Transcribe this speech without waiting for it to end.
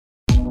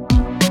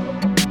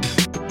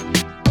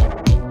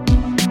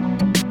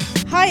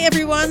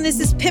everyone.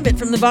 This is Pivot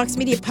from the Vox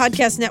Media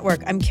Podcast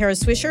Network. I'm Kara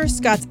Swisher.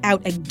 Scott's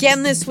out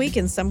again this week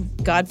in some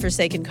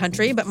godforsaken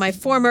country, but my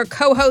former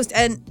co-host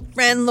and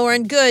friend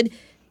Lauren Good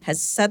has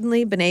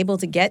suddenly been able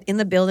to get in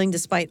the building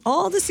despite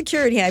all the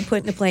security I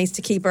put into place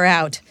to keep her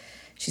out.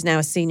 She's now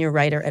a senior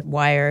writer at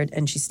Wired,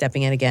 and she's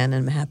stepping in again,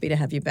 and I'm happy to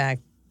have you back,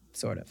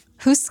 sort of.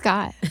 Who's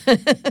Scott?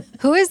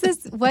 Who is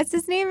this? What's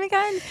his name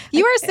again?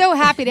 You are so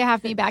happy to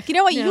have me back. You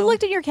know what? No. You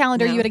looked at your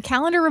calendar. You had a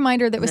calendar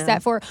reminder that was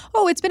set for,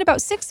 it's been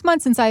about 6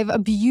 months since I've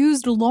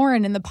abused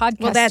Lauren in the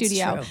podcast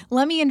studio. True.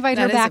 Let me invite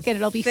her back, and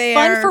it'll be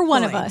fun for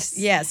one of us.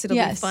 Yes, it'll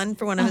be fun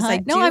for one of us. I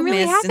do I'm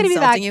really happy to be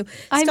back. You.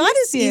 Scott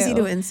is easy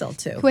to insult,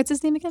 too. What's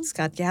his name again?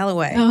 Scott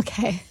Galloway.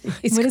 Okay.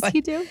 What does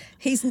he do?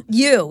 He's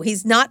you.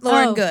 He's not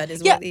Lauren Good.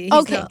 He's okay.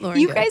 Not Lauren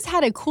you Good. Guys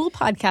had a cool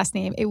podcast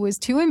name. It was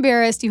Too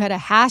Embarrassed. You had a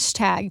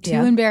hashtag, Too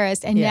Embarrassed.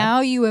 And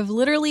now you have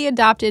literally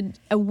adopted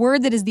a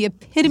word that is the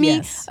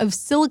epitome of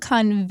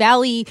Silicon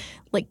Valley,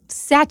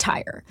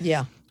 satire.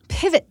 Yeah.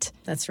 Pivot.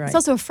 That's right. It's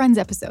also a Friends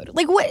episode.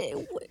 What?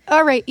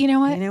 All right. You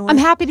know what? I'm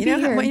happy to be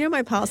here. You know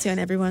my policy on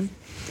everyone?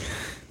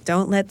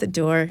 Don't let the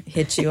door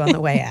hit you on the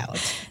way out.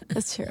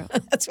 That's true.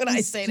 That's what I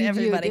say to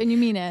everybody. And you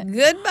mean it.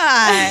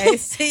 Goodbye.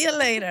 See you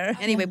later.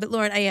 Anyway, but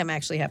Lauren, I am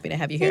actually happy to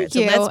have you here. Thank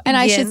you. Let's begin. And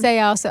I should say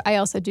I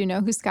also do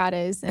know who Scott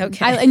is. And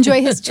okay. I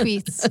enjoy his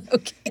tweets.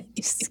 Okay.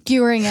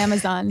 Skewering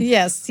Amazon.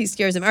 Yes, he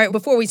scares him. All right,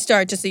 before we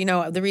start, just so you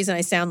know, the reason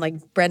I sound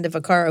like Brenda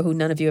Vaccaro, who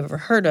none of you have ever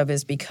heard of,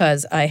 is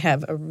because I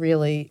have a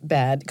really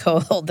bad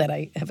cold that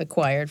I have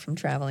acquired from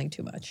traveling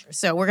too much.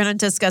 So we're going to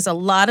discuss a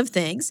lot of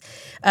things.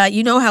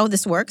 You know how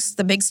this works.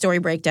 The big story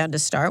breakdown to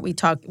start. We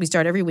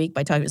start every week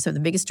by talking about some of the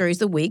biggest stories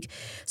of the week.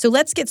 So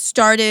let's get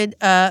started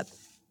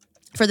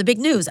for the big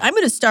news. I'm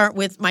going to start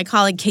with my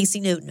colleague Casey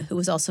Newton, who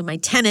was also my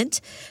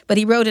tenant, but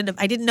he wrote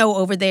I didn't know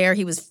over there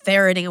he was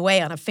ferreting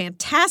away on a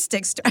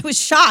fantastic story. I was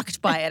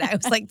shocked by it. I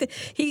was like,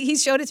 he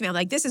showed it to me. I'm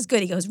like, this is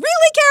good. He goes,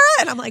 really, Kara?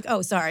 And I'm like,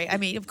 oh, sorry. I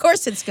mean, of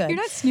course it's good. You're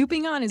not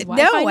snooping on his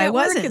Wi-Fi network? No, I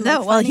wasn't.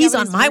 No, well, he's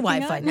on my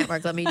Wi-Fi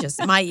network. Let me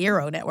just, my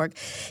Eero network.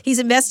 He's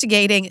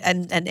investigating,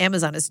 and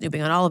Amazon is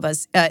snooping on all of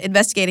us,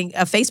 investigating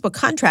Facebook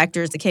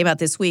contractors that came out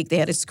this week. They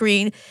had to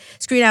screen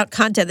out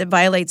content that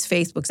violates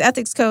Facebook's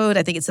ethics code.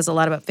 I think it says a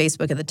lot about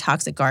Facebook and the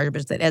toxic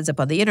garbage that ends up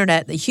on the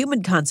internet, the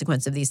human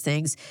consequence of these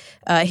things.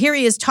 Here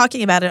he is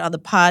talking about it on the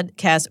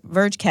podcast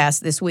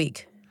Vergecast this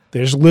week.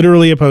 There's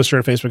literally a poster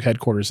at Facebook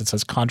headquarters that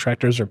says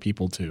contractors are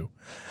people too.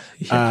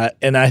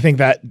 And I think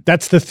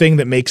that's the thing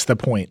that makes the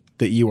point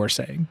that you are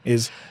saying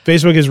is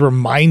Facebook is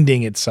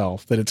reminding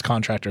itself that its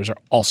contractors are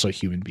also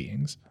human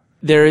beings.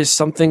 There is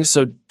something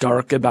so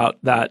dark about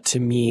that to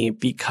me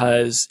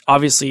because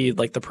obviously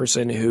the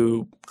person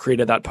who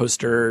created that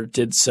poster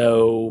did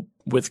so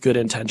with good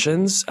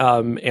intentions.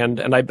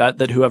 And I bet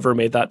that whoever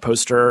made that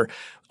poster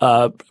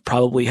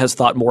probably has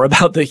thought more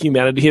about the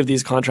humanity of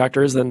these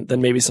contractors than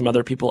maybe some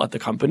other people at the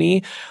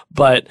company.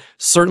 But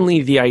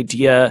certainly the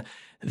idea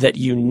that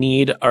you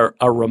need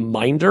a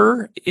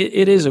reminder,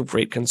 it is a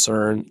great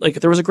concern.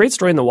 There was a great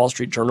story in the Wall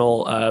Street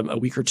Journal a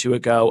week or two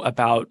ago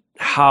about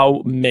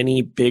how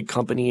many big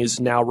companies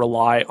now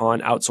rely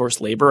on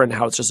outsourced labor and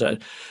how it's just a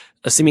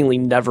seemingly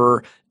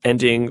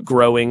never-ending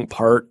growing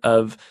part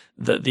of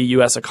the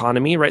U.S.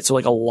 economy, right? So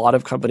a lot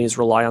of companies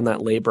rely on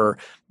that labor.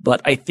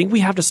 But I think we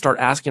have to start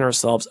asking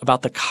ourselves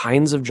about the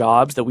kinds of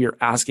jobs that we are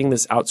asking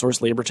this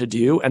outsourced labor to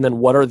do, and then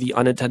what are the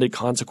unintended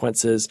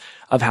consequences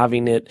of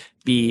having it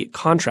be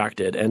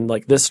contracted. And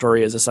this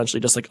story is essentially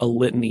just a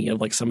litany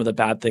of some of the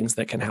bad things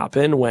that can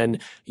happen when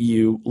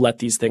you let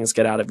these things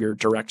get out of your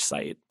direct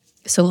sight.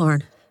 So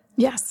Lauren.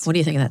 Yes. What do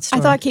you think of that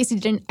story? I thought Casey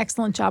did an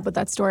excellent job with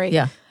that story.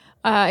 Yeah.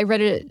 I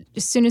read it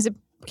as soon as it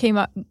came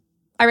up.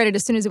 I read it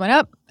as soon as it went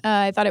up.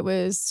 I thought it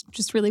was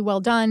just really well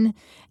done.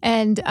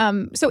 And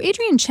so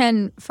Adrian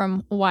Chen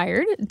from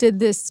Wired did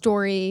this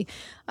story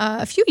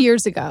a few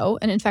years ago.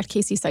 And in fact,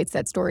 Casey cites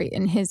that story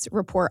in his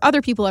report.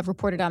 Other people have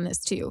reported on this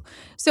too.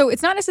 So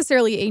it's not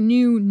necessarily a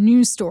new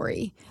news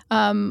story,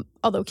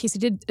 although Casey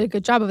did a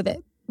good job of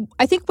it.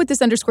 I think what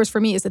this underscores for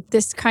me is that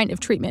this kind of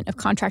treatment of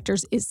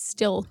contractors is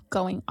still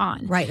going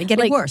on. Right, and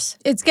getting worse.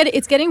 It's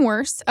getting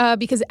worse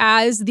because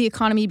as the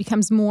economy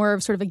becomes more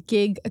of sort of a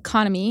gig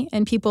economy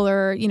and people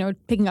are,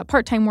 picking up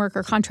part-time work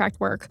or contract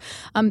work,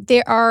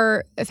 they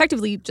are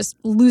effectively just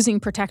losing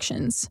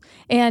protections.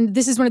 And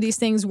this is one of these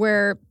things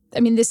where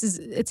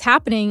it's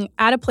happening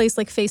at a place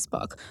like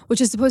Facebook,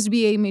 which is supposed to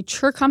be a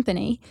mature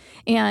company.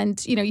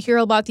 And, you hear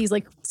about these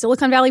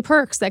Silicon Valley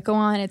perks that go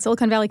on at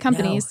Silicon Valley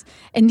companies. No.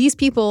 And these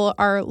people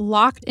are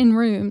locked in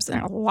rooms,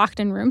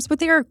 but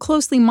they are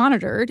closely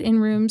monitored in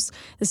rooms.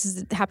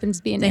 Happens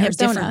to be in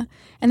Arizona.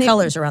 And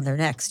colors around their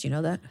necks. Do you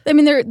know that?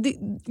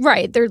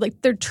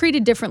 They're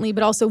treated differently,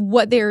 but also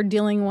what they're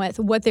dealing with,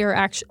 what they're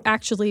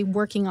actually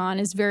working on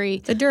is very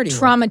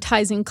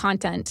traumatizing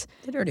content.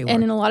 The dirty work.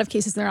 And in a lot of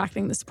cases, they're not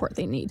getting the support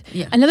they need.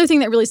 Yeah. Another thing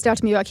that really stood out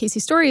to me about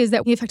Casey's story is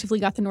that we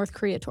effectively got the North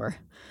Korea tour.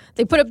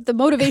 They put up the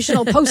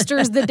motivational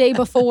posters the day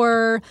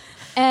before,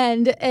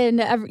 and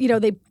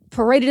they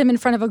paraded him in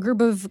front of a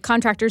group of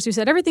contractors who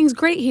said, everything's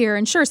great here.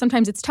 And sure,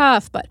 sometimes it's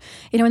tough. But,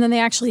 and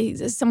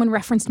then someone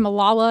referenced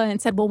Malala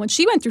and said, well, when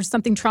she went through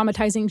something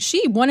traumatizing,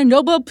 she won a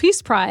Nobel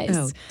Peace Prize.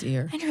 Oh,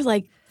 dear. And you're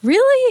like,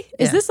 really?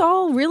 Is Yeah. this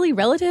all really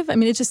relative? I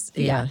mean, it just,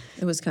 Yeah,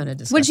 it was kind of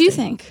disgusting. What did you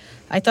think?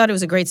 I thought it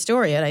was a great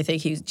story, and I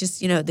think he's just,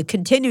 the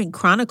continuing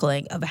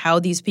chronicling of how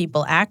these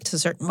people act a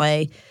certain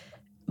way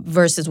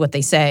versus what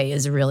they say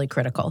is really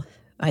critical,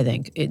 I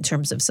think, in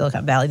terms of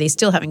Silicon Valley. They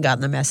still haven't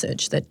gotten the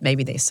message that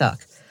maybe they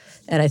suck.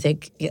 And I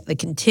think the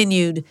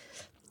continued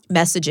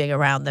messaging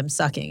around them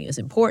sucking is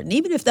important,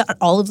 even if not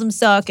all of them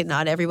suck and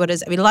not everyone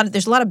is. I mean,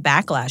 there's a lot of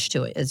backlash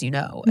to it, as you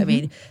know. I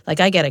mean,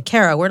 like I get a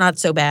Kara, we're not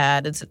so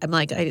bad. I'm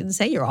like, I didn't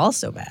say you're all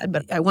so bad,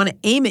 but I want to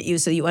aim at you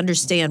so you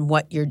understand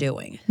what you're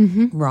doing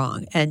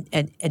wrong, and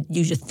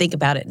you should think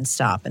about it and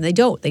stop. And they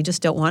don't. They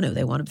just don't want to.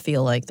 They want to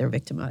feel like they're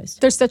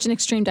victimized. There's such an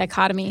extreme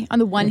dichotomy. On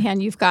the one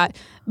hand, you've got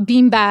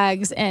bean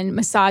bags and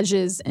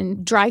massages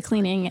and dry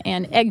cleaning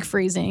and egg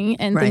freezing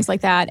and things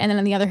like that. And then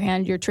on the other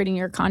hand, you're treating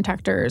your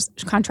contractors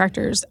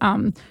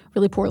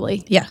really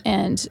poorly. Yeah.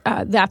 And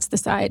that's the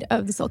side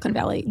of the Silicon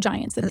Valley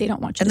giants that they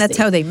don't want you And to that's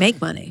see. how they make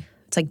money.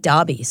 It's like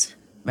Dobbies.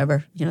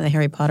 Remember, the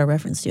Harry Potter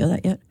reference? Do you know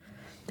that yet?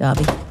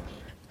 Dobby.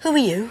 Who are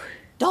you?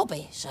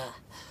 Dobby, sir.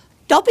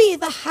 Dobby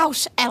the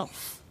house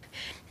elf.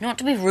 Not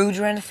to be rude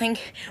or anything,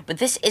 but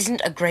this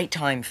isn't a great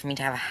time for me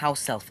to have a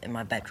house elf in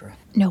my bedroom.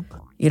 Nope.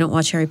 You don't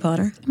watch Harry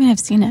Potter? I mean, I've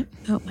seen it.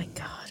 Oh my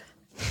God.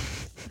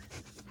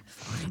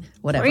 Fine.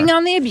 Whatever. Bring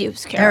on the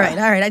abuse, All Kara.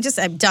 right.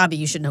 I'm Dobby.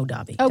 You should know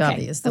Dobby. Okay.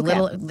 Dobby is the Okay.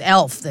 little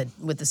elf that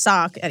with the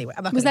sock. Anyway,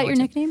 I'm not Was gonna that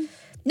go your into- nickname?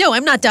 No,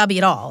 I'm not Dobby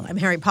at all. I'm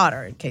Harry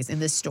Potter in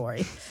this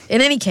story.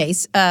 In any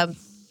case,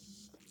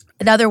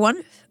 another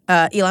one,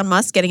 Elon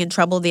Musk getting in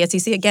trouble with the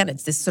SEC. Again,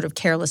 it's this sort of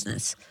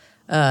carelessness,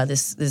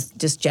 this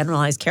just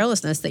generalized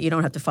carelessness that you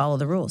don't have to follow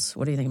the rules.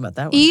 What do you think about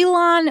that one?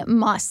 Elon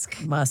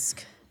Musk.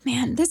 Musk.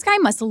 Man, this guy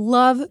must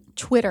love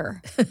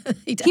Twitter.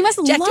 He must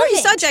Jack love Dorsey,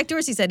 it. saw Jack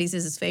Dorsey said he's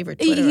his favorite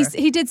Twitterer.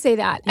 He did say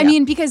that. I Yeah.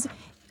 mean, because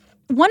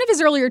one of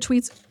his earlier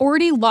tweets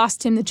already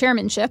lost him the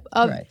chairmanship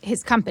of Right.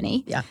 his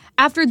company. Yeah.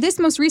 After this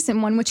most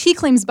recent one, which he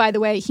claims, by the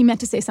way, he meant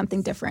to say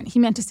something different. He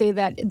meant to say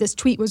that this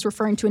tweet was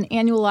referring to an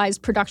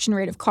annualized production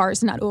rate of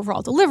cars, not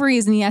overall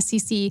deliveries, and the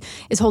SEC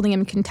is holding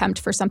him in contempt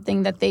for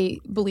something that they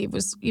believe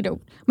was,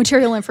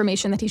 material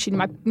information that he should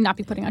not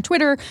be putting on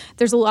Twitter.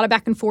 There's a lot of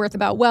back and forth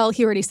about, well,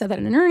 he already said that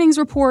in an earnings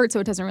report, so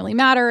it doesn't really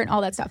matter, and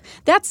all that stuff.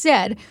 That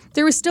said,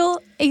 there was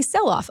still a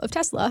sell-off of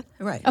Tesla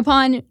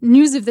upon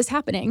news of this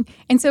happening.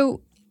 And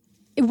so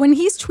when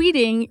he's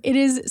tweeting, it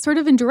is sort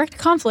of in direct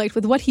conflict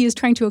with what he is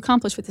trying to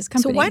accomplish with his So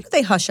company. why do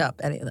they hush up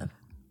any of them?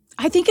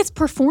 I think it's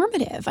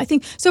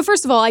performative. So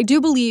first of all, I do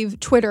believe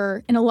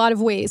Twitter in a lot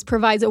of ways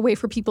provides a way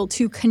for people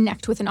to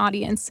connect with an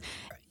audience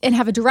and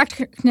have a direct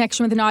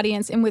connection with an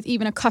audience and with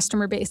even a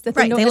customer base that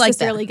they don't they like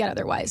necessarily that. get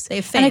otherwise. They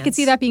have And I could fans.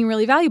 see that being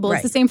really valuable. Right.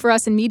 It's the same for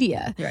us in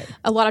media. Right.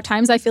 A lot of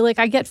times I feel like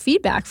I get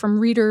feedback from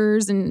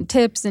readers and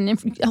tips and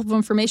helpful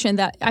information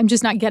that I'm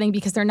just not getting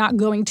because they're not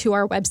going to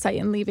our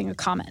website and leaving a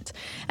comment.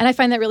 And I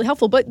find that really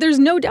helpful. But there's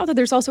no doubt that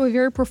there's also a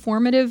very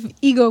performative,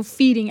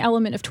 ego-feeding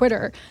element of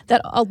Twitter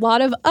that a lot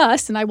of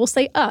us, and I will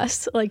say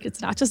us, like it's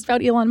not just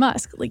about Elon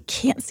Musk, like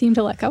can't seem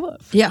to let go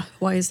of. Yeah.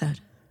 Why is that?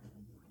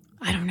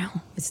 I don't know.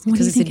 It's What do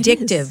because you it's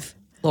think it is? addictive,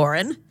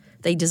 Lauren.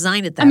 They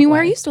designed it that I mean, way.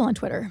 why are you still on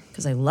Twitter?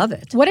 Because I love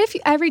it. What if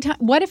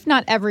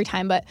not every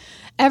time, but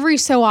every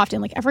so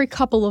often, like every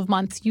couple of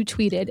months, you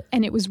tweeted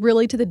and it was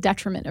really to the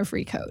detriment of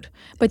Recode.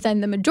 But then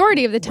the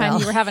majority of the time,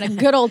 you were having a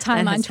good old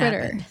time that on has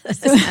Twitter.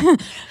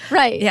 happened.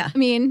 Right. Yeah. I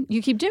mean,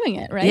 you keep doing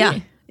it,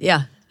 right?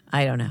 Yeah.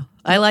 I don't know.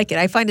 I like it.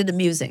 I find it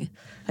amusing.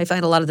 I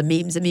find a lot of the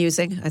memes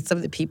amusing. Some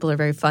of the people are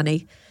very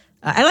funny.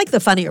 I like the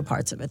funnier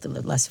parts of it, the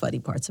less funny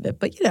parts of it.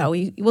 But,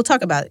 we'll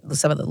talk about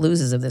some of the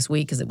losers of this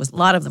week because a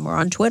lot of them were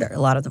on Twitter. A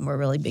lot of them were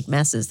really big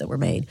messes that were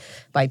made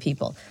by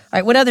people. All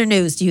right, what other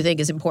news do you think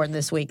is important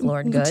this week,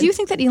 Lauren Good? Do you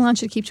think that Elon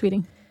should keep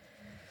tweeting?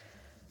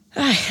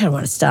 I don't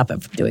want to stop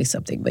him from doing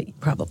something, but he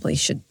probably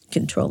should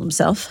control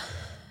himself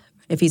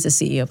if he's a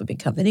CEO of a big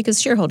company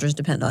because shareholders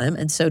depend on him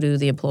and so do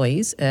the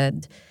employees.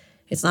 And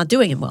it's not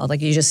doing him well. Like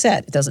you just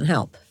said, it doesn't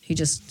help. He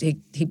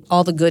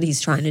all the good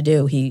he's trying to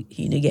do, he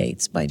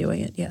negates by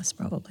doing it. Yes,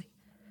 probably.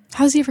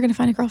 How's he ever going to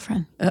find a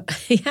girlfriend?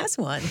 He has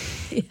one.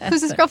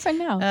 Who's his girlfriend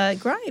now?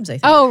 Grimes, I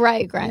think. Oh,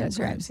 right. Grimes,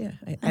 right. Yeah,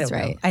 I That's don't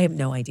know. right. I have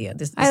no idea.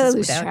 This I is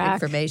lose without track.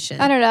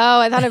 information. I don't know.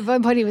 I thought at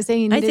one point he was saying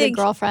he I needed think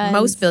a girlfriend.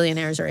 most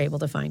billionaires are able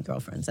to find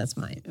girlfriends. That's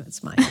my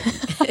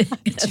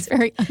It's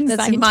very that's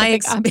my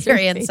unscientific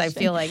experience. I observation.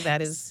 feel like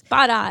that is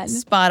Spot on.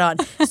 spot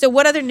on. So,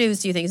 what other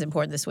news do you think is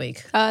important this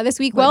week? This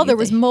week, What do you there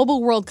was think?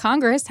 Mobile World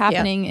Congress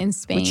happening in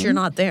Spain. Which you're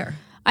not there.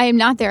 I am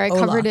not there. I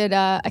Hola. covered it.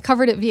 I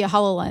covered it via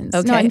HoloLens.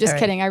 Okay, No, I'm just all right.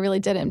 kidding. I really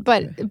didn't.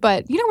 But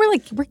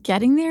we're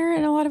getting there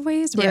in a lot of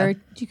ways where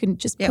you can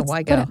just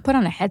why go? put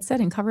on a headset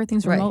and cover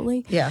things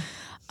remotely. Yeah.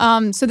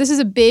 So this is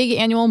a big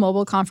annual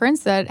mobile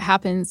conference that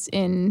happens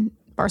in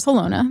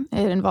Barcelona.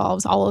 It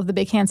involves all of the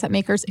big handset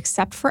makers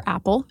except for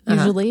Apple,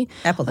 usually.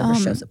 Apple never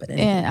shows up at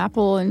anything. And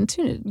Apple and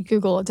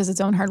Google does its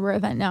own hardware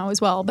event now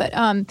as well. But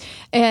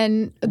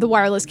and the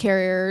wireless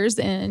carriers,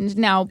 and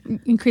now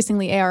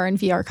increasingly AR and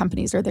VR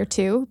companies are there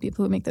too,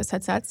 people who make those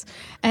headsets.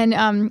 And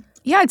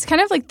it's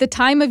kind of like the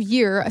time of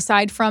year,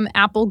 aside from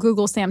Apple,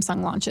 Google,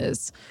 Samsung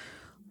launches,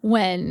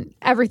 when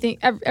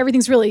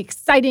everything's really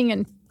exciting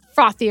and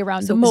frothy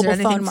around the mobile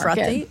phone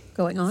market. Frothy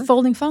going on?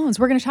 Folding phones.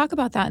 We're going to talk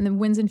about that in the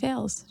wins and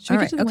fails. Should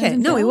we get to the wins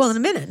and No, we fails? will in a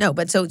minute. No,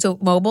 but so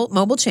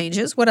mobile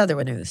changes. What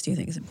other news do you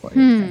think is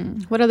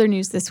important? What other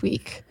news this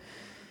week?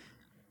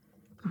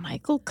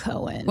 Michael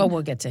Cohen. Well,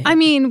 we'll get to him. I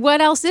mean,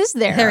 what else is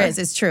there? There is.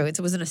 It's true. It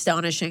was an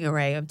astonishing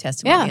array of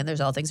testimony, Yeah. and there's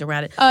all things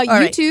around it. All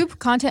right. YouTube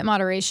content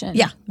moderation.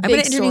 Yeah, I'm going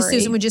Big to interview story.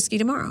 Susan Wojcicki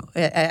tomorrow.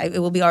 It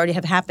will be already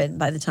have happened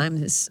by the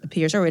time this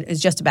appears, or it's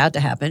just about to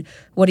happen.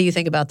 What do you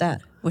think about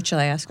that? What shall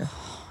I ask her?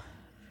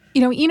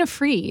 Ina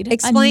Fried.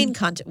 Explain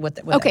content. What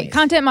that Okay, means.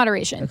 content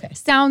moderation. Okay.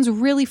 Sounds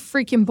really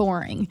freaking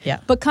boring. Yeah.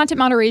 But content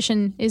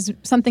moderation is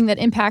something that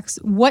impacts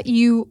what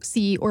you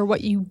see or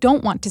what you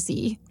don't want to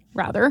see,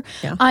 rather,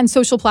 Yeah. on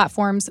social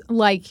platforms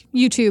like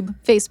YouTube,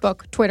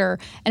 Facebook, Twitter,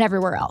 and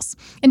everywhere else.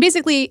 And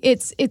basically,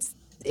 it's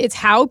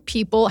how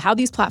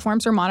these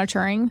platforms are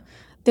monitoring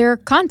their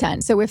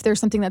content. So if there's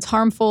something that's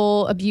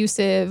harmful,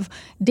 abusive,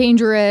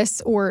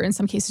 dangerous, or in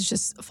some cases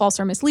just false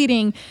or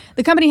misleading,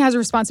 the company has a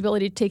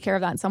responsibility to take care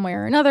of that in some way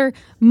or another.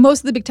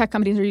 Most of the big tech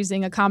companies are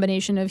using a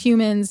combination of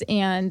humans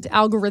and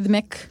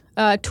algorithmic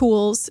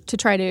tools to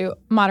try to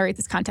moderate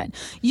this content.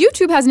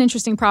 YouTube has an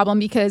interesting problem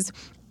because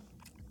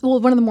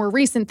one of the more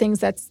recent things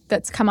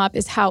that's come up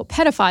is how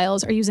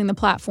pedophiles are using the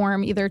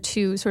platform either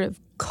to sort of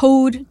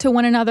code to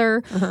one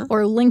another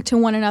or link to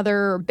one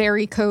another or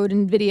bury code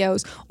in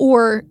videos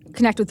or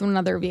connect with one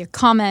another via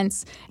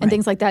comments and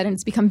things like that. And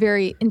it's become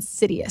very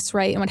insidious,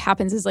 right? And what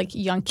happens is like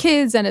young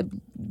kids end up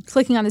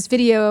clicking on this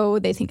video.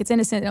 They think it's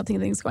innocent. They don't think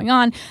anything's going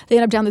on. They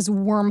end up down this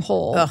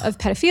wormhole of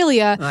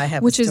pedophilia. I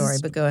have which a story,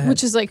 but go ahead.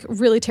 Which is like a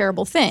really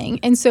terrible thing.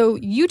 And so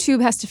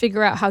YouTube has to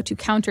figure out how to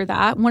counter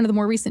that. One of the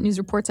more recent news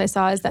reports I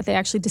saw is that they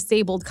actually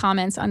disabled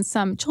comments on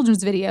some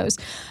children's videos.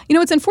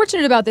 What's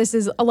unfortunate about this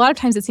is a lot of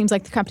times it seems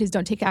like the companies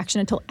don't take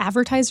action until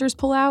advertisers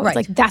pull out. Right.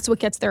 It's like that's what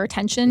gets their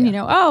attention.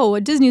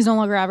 Disney's no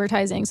longer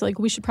advertising, so like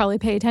we should probably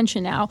pay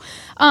attention now.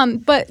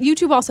 But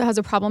YouTube also has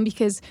a problem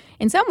because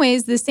in some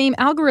ways the same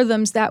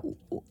algorithms that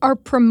are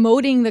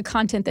promoting the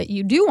content that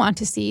you do want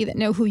to see, that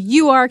know who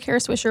you are, Kara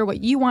Swisher,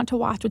 what you want to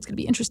watch, what's going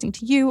to be interesting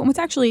to you, and what's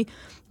actually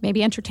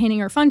maybe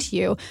entertaining or fun to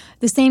you,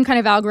 the same kind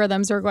of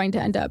algorithms are going to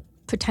end up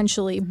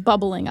potentially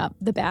bubbling up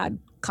the bad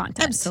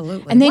content.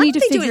 Absolutely. And they Why need to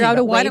don't do figure out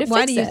a anything way about it? to Why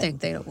fix do you it.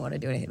 think they don't want to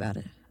do anything about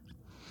it?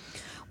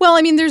 Well,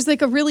 I mean, there's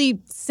like a really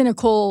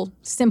cynical,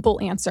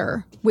 simple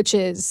answer, which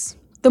is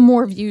the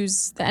more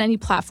views that any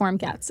platform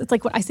gets. It's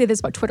like what I say this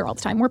about Twitter all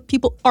the time. More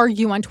people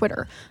argue on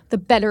Twitter, the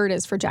better it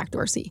is for Jack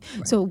Dorsey.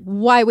 Right. So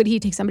why would he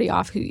take somebody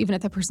off who, even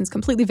if that person's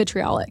completely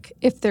vitriolic,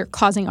 if they're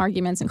causing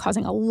arguments and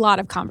causing a lot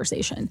of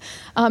conversation?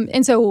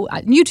 And so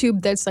on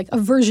YouTube, that's like a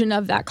version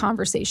of that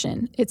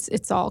conversation.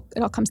 It all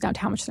comes down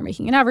to how much they're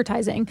making in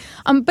advertising.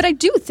 But I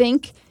do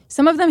think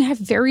some of them have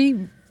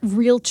very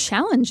real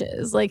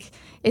challenges. Like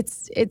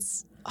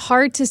it's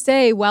hard to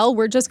say, well,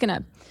 we're just going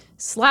to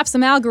slap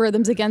some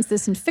algorithms against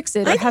this and fix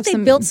it. I think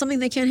they built something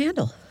they can't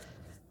handle.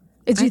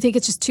 Do you think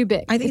it's just too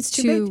big? I think it's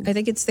too big. I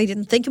think they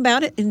didn't think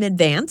about it in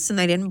advance, and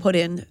they didn't put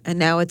in, and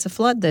now it's a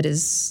flood that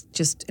is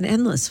just an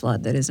endless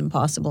flood that is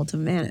impossible to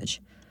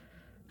manage.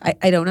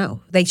 I don't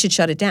know. They should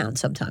shut it down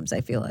sometimes,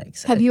 I feel like.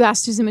 So have you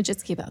asked Susan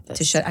Wojcicki about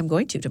this? I'm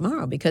going to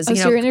tomorrow because, so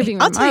you're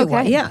interviewing I'll him. tell you okay.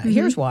 why. Yeah,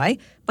 here's why.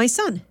 My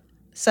son,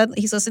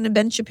 suddenly he's listening to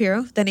Ben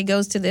Shapiro, then he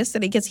goes to this,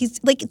 then he's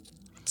like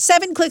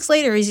 7 clicks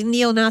later, he's in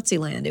neo-Nazi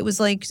land. It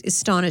was like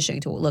astonishing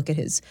to look at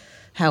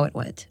how it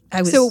went.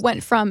 So it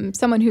went from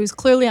someone who's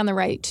clearly on the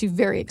right to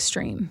very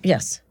extreme.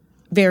 Yes,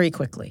 very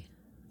quickly.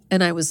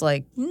 And I was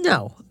like,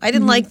 no. I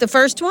didn't like the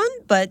first one,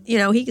 but,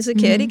 he's a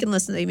kid. He can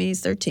listen to me. He's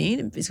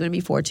 13. He's going to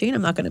be 14.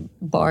 I'm not going to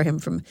bar him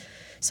from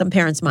some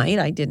parents might.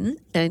 I didn't.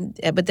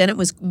 But then it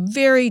was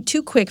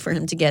too quick for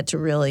him to get to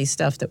really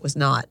stuff that was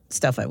not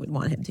stuff I would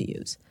want him to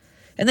use.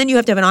 And then you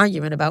have to have an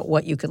argument about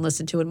what you can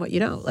listen to and what you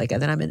don't. Like,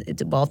 and then I'm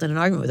involved in an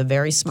argument with a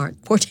very smart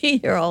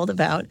 14-year-old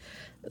about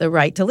the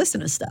right to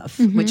listen to stuff,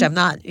 which I'm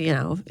not.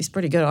 He's a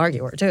pretty good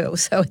arguer too.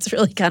 So it's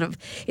really kind of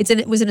it's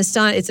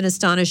an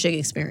astonishing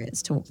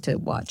experience to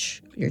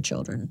watch your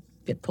children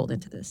get pulled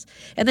into this,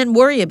 and then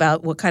worry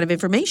about what kind of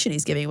information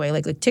he's giving away.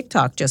 Like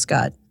TikTok just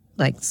got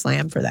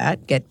slammed for that.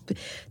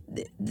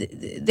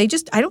 They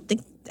just I don't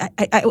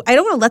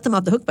want to let them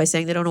off the hook by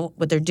saying they don't know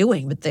what they're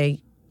doing, but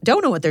they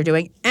don't know what they're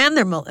doing, and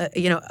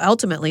they're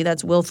ultimately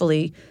that's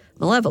willfully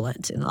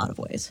malevolent in a lot of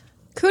ways.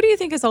 Who do you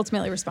think is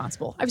ultimately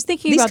responsible? I was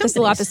thinking about this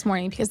a lot this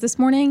morning because this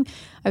morning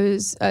I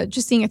was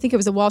just seeing, I think it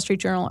was a Wall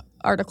Street Journal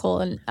article,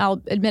 and I'll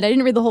admit I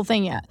didn't read the whole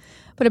thing yet,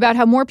 but about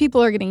how more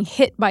people are getting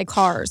hit by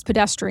cars,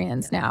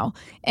 pedestrians now,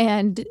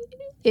 and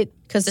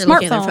because they're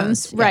looking at their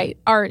phones, right?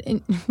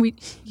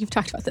 You've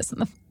talked about this on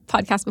the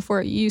podcast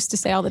before, you used to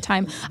say all the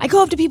time, I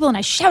go up to people and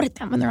I shout at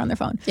them when they're on their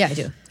phone. Yeah, I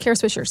do. Kara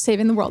Swisher,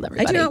 saving the world,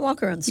 everybody. I do not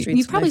walk around the streets.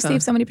 You've with probably my phone.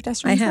 saved so many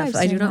pedestrians' I have. lives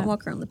I do doing not that.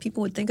 walk around. The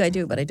people would think I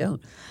do, but I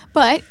don't.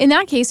 But in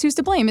that case, who's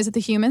to blame? Is it the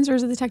humans or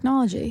is it the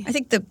technology? I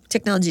think the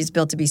technology is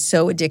built to be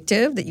so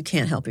addictive that you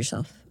can't help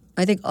yourself.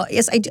 I think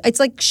it's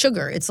like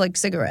sugar. It's like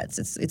cigarettes.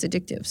 It's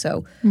addictive.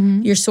 So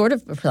you're sort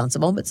of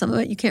responsible, but some of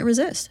it you can't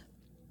resist.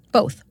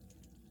 Both.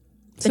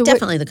 But So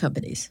definitely the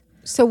companies.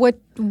 So what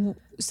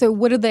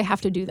do they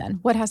have to do then?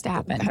 What has to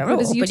happen? I don't What know.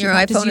 does Open YouTube your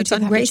have- does iPhone. It's YouTube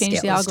on have to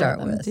change the grayscale to start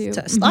algorithm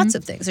with. to- Lots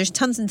of things. There's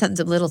tons and tons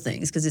of little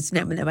things because it's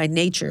not by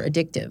nature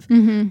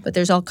addictive. But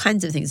there's all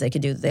kinds of things they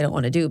can do that they don't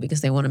want to do because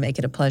they want to make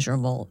it a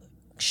pleasurable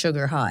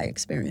sugar high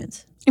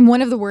experience. And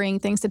one of the worrying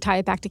things, to tie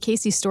it back to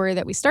Casey's story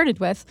that we started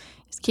with,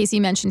 is Casey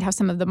mentioned how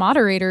some of the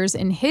moderators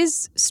in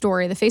his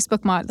story, the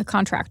Facebook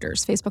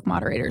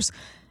moderators,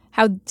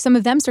 how some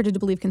of them started to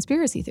believe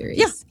conspiracy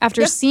theories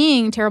after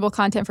seeing terrible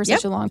content for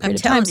such a long period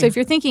of time. So if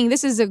you're thinking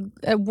this is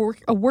a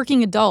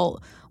working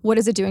adult, what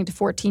is it doing to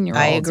 14-year-olds?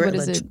 I agree. What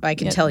is it, I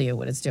can tell you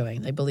what it's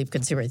doing. They believe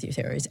conspiracy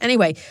theories.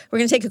 Anyway, we're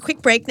going to take a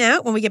quick break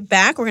now. When we get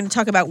back, we're going to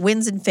talk about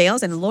wins and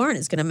fails, and Lauren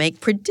is going to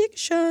make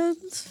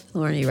predictions.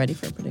 Lauren, are you ready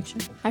for a prediction?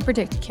 I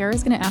predict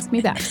Kara's going to ask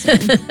me back soon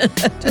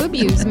to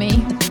abuse me.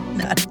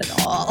 Not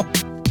at all.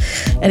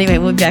 Anyway,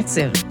 we'll be back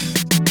soon.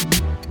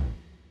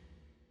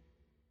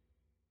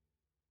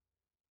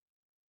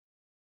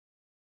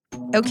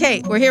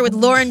 Okay, we're here with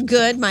Lauren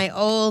Good, my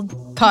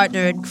old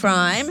partner in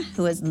crime,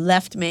 who has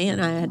left me,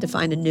 and I had to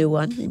find a new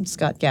one named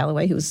Scott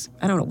Galloway, who's,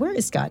 I don't know, where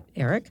is Scott,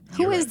 Eric?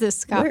 Who is this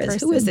Scott person?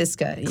 Who is this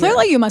guy?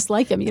 Clearly you must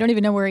like him. You don't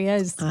even know where he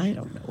is. I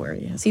don't know where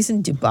he is. He's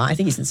in Dubai. I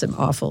think he's in some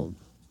awful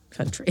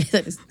country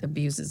that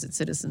abuses its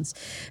citizens.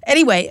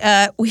 Anyway,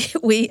 we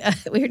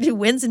do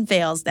wins and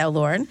fails now,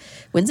 Lauren.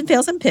 Wins and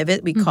fails on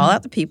Pivot. We call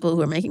out the people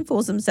who are making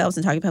fools of themselves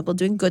and talking about people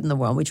doing good in the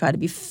world. We try to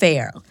be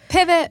fair.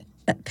 Pivot.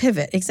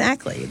 Pivot,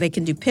 exactly. They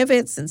can do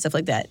pivots and stuff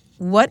like that.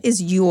 What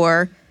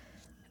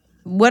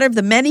of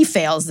the many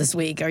fails this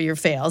week are your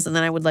fails? And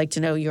then I would like to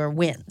know your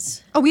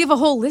wins. Oh, we have a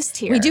whole list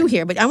here. We do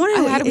here, but I want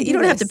to. how do we You do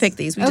don't have to this? pick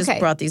these. We Okay. just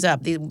brought these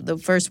up. The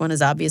first one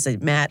is obvious.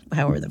 Matt,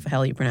 however the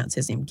hell you pronounce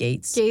his name,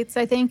 Gates. Gates,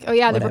 I think. Oh,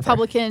 yeah, the Whatever.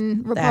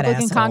 Republican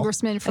asshole.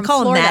 congressman I from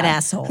call him Florida. that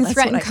asshole. Who That's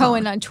threatened what I call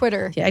Cohen him. on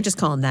Twitter. Yeah, I just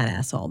call him that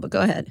asshole. But go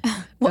ahead.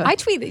 Well, I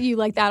tweet at you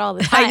like that all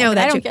the time. I know but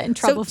that I don't too. get in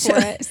trouble for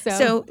it.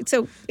 So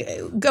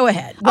Go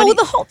ahead.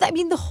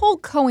 the whole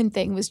Cohen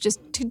thing was just.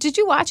 Did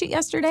you watch it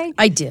yesterday?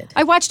 I did.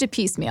 I watched it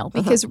piecemeal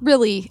because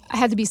really I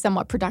had to be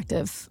somewhat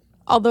productive.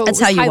 Although That's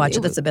it was how you highly- watch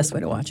it. That's the best way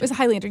to watch It was it.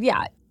 highly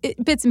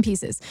bits and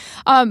pieces.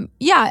 I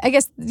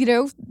guess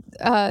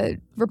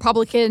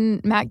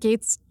Republican Matt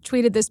Gaetz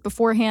tweeted this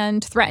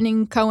beforehand,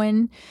 threatening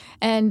Cohen,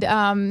 and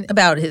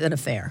About an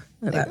affair.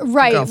 About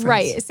right,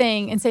 girlfriends.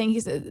 saying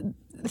he's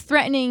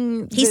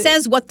threatening. He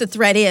says what the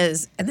threat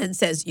is, and then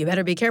says, "You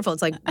better be careful."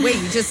 It's like, wait,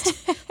 you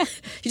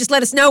just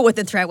let us know what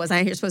the threat was.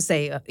 You're supposed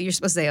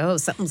to say, "Oh,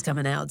 something's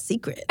coming out,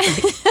 secret."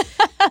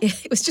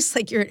 It was just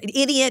like you're an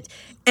idiot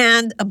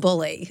and a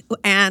bully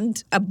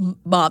and a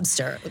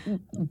mobster,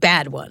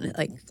 bad one,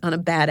 like on a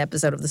bad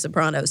episode of The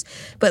Sopranos.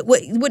 But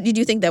what did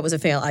you think that was a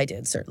fail? I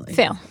did certainly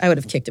Fail. I would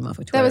have kicked him off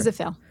of Twitter. That was a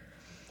fail.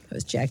 I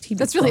was jacked.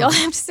 That's really all I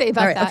have to say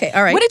about that. Okay,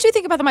 all right. What did you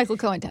think about the Michael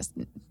Cohen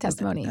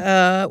testimony?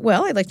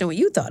 Well, I'd like to know what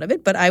you thought of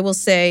it, but I will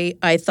say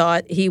I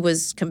thought he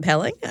was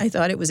compelling. I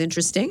thought it was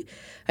interesting.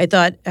 I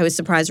was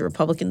surprised the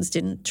Republicans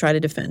didn't try to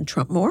defend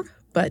Trump more,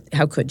 but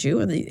how could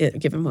you,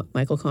 given what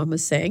Michael Cohen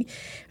was saying?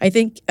 I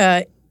think,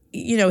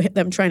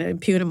 them trying to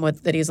impugn him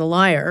that he's a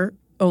liar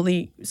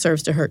only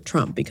serves to hurt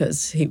Trump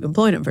because he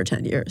employed him for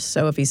 10 years.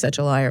 So if he's such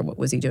a liar, what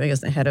was he doing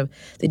as the head of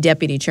the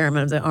deputy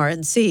chairman of the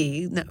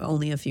RNC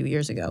only a few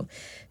years ago?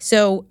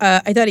 So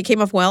I thought he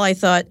came off well. I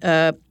thought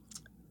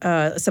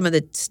some of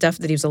the stuff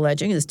that he was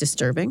alleging is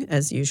disturbing,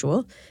 as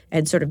usual,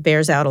 and sort of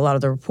bears out a lot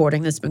of the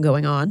reporting that's been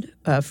going on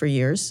for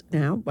years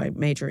now by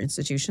major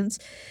institutions.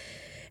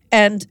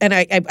 And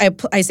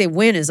I say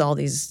win is all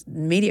these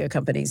media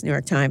companies, New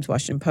York Times,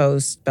 Washington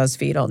Post,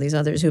 BuzzFeed, all these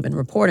others who've been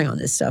reporting on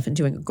this stuff and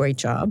doing a great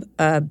job.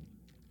 And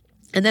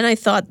then I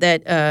thought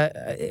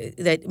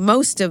that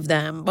most of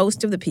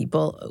the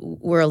people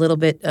were a little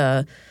bit,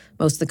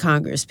 most of the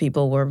Congress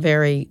people were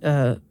very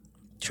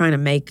trying to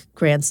make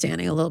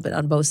grandstanding a little bit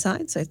on both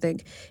sides, I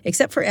think,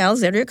 except for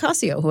Alexandria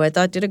Ocasio, who I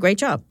thought did a great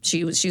job.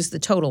 She's the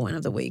total win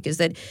of the week, is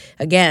that,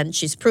 again,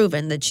 she's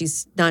proven that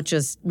she's not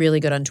just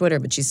really good on Twitter,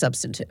 but she's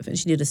substantive. And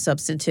she did a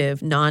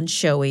substantive,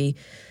 non-showy.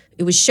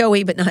 It was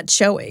showy, but not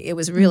showy. It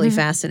was really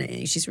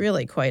fascinating. She's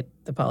really quite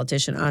the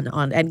politician on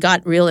and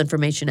got real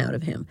information out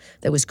of him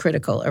that was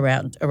critical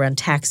around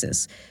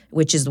taxes,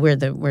 which is where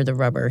the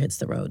rubber hits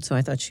the road. So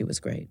I thought she was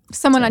great.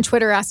 Someone on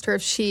Twitter asked her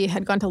if she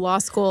had gone to law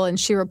school, and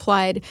she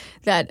replied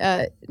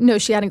that no,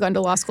 she hadn't gone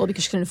to law school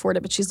because she couldn't afford it,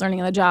 but she's learning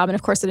on the job. And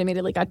of course, it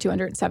immediately got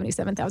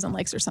 277,000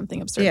 likes or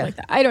something absurd like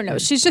that. I don't know.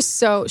 She's just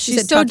so She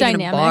said so talking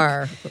dynamic. in a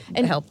bar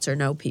helped her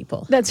know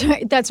people. That's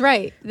right. That's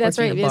right.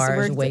 Working in a bar as a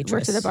Worked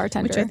waitress, as a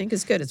bartender, which I think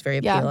is good. It's very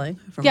appealing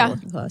from Yeah. a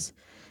working class.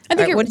 I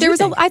think what did you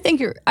think?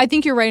 I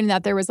think you're right in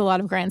that there was a lot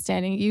of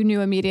grandstanding. You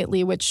knew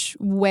immediately which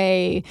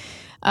way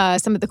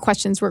some of the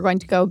questions were going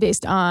to go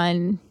based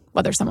on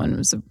whether someone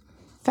was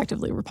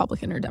effectively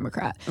Republican or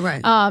Democrat.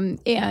 Right.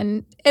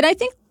 And I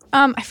think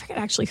I forget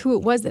actually who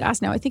it was that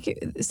asked now. I think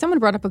someone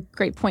brought up a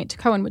great point to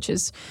Cohen, which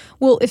is,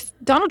 well, if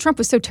Donald Trump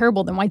was so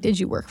terrible, then why did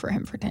you work for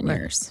him for 10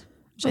 years?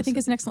 Which I think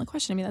is an excellent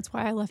question. I mean, that's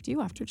why I left you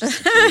after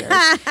just a few years.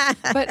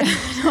 But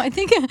no, I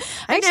think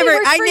I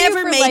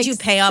never made you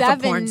pay off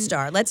a porn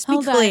star. Let's be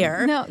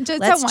clear. No,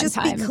 just Let's one just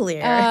time. be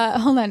clear.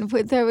 Hold on.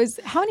 There was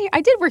how many?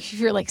 I did work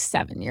for like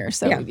 7 years.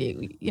 So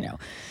you know,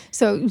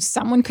 so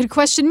someone could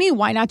question me.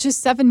 Why not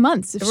just 7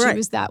 months if she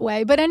was that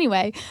way? But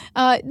anyway,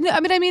 no,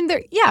 I mean,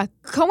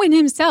 Cohen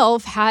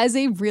himself has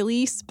a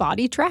really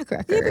spotty track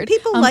record. Yeah, but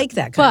people like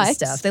that kind of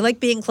stuff. They like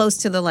being close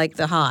to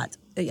the hot.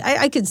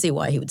 I can see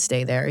why he would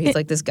stay there. He's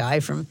like this guy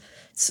from.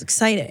 It's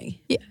exciting.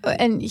 Yeah,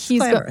 and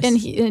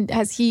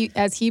as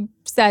he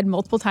said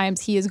multiple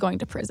times, he is going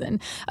to prison,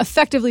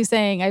 effectively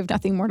saying, "I have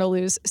nothing more to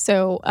lose."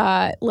 So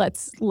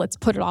let's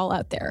put it all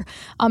out there.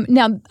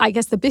 Now, I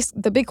guess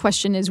the big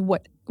question is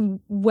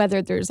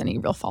whether there's any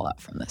real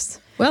fallout from this.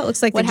 Well, it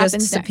looks like they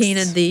just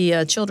subpoenaed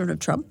the children of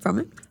Trump from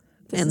it.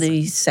 And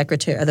the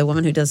secretary, the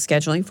woman who does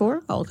scheduling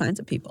for all kinds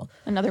of people.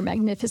 Another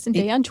magnificent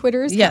day on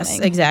Twitter is coming. Yes,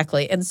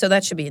 exactly. And so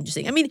that should be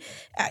interesting. I mean,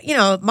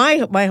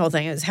 my whole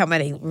thing is how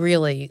many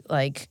really,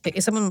 like,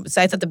 someone, so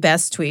I thought the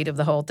best tweet of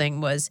the whole thing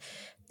was,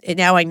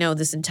 now I know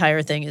this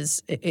entire thing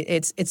is,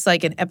 it's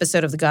like an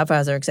episode of The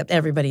Godfather, except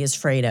everybody is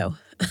Fredo.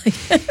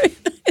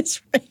 It's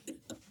Fredo.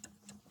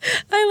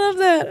 I love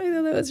that. I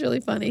thought that was really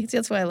funny.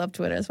 That's why I love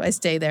Twitter. That's why I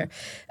stay there.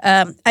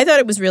 I thought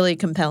it was really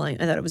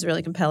compelling. I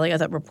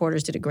thought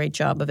reporters did a great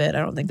job of it. I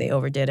don't think they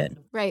overdid it.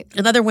 Right.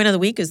 Another win of the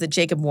week is that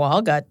Jacob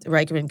Wall,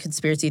 Reichman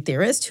conspiracy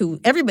theorist, who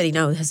everybody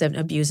knows has been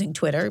abusing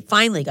Twitter,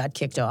 finally got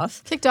kicked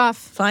off.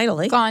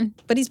 Finally. Gone.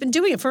 But he's been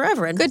doing it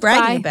forever and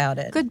bragging about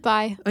it.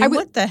 Goodbye. I mean,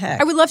 what the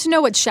heck? I would love to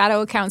know what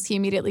shadow accounts he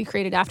immediately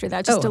created after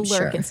that, just to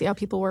lurk and see how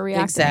people were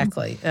reacting.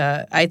 Exactly.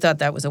 I thought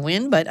that was a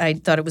win, but I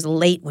thought it was a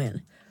late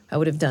win. I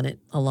would have done it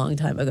a long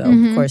time ago.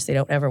 Of course, they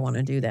don't ever want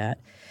to do that.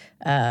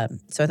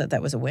 So I thought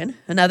that was a win.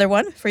 Another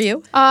one for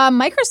you?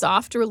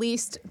 Microsoft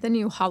released the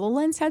new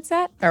HoloLens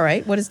headset. All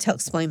right.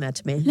 Explain that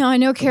to me. No, I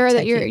know, Kara,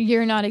 that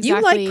you're not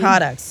exactly. You like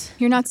products.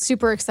 You're not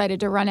super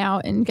excited to run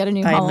out and get a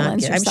new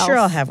HoloLens yourself. I'm sure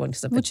I'll have one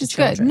which is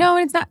good. No,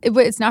 it's not.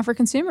 It's not for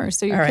consumers,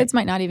 so your kids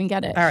might not even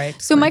get it. All right.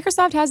 So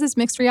Microsoft has this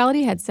mixed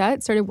reality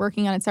headset. Started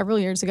working on it several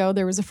years ago.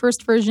 There was a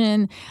first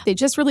version. They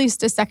just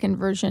released a second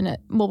version at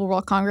Mobile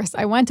World Congress.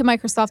 I went to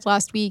Microsoft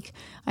last week.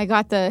 I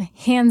got the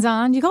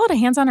hands-on. Do you call it a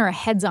hands-on or a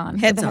heads-on?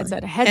 Heads-on.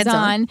 A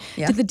heads-on.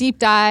 Did the deep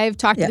dive,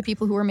 talked to the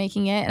people who were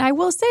making it. And I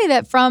will say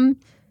that from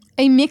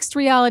a mixed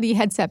reality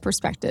headset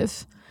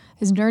perspective,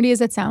 as nerdy as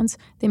that sounds,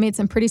 they made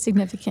some pretty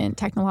significant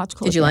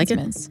technological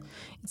advancements. Like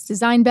it? It's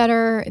designed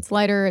better, it's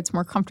lighter, it's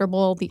more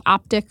comfortable. The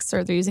optics,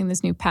 they're using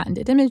this new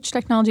patented image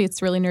technology.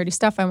 It's really nerdy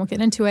stuff. I won't get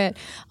into it.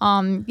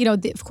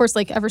 Of course,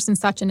 like ever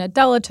since Satya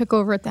Nadella took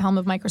over at the helm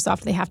of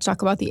Microsoft, they have to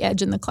talk about the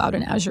edge and the cloud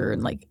and Azure.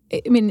 And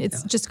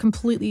it's just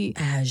completely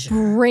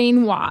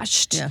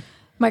brainwashed. Yeah.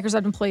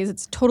 Microsoft employees,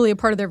 it's totally a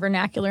part of their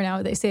vernacular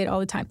now. They say it all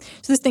the time.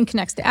 So this thing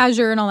connects to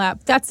Azure and all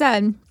that. That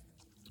said,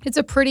 it's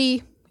a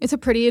pretty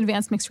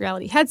advanced mixed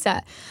reality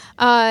headset.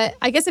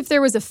 I guess if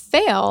there was a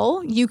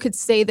fail, you could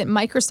say that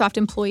Microsoft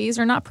employees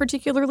are not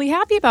particularly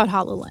happy about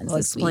HoloLens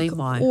this week. Explain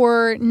why.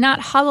 Or not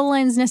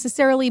HoloLens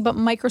necessarily, but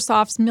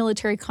Microsoft's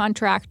military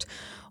contract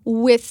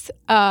with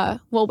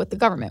the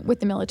government, with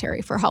the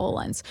military for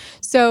HoloLens.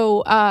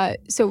 So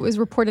it was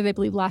reported, I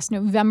believe, last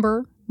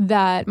November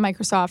that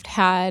Microsoft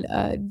had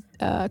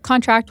a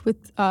contract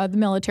with the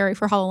military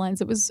for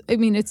HoloLens.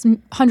 It's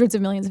hundreds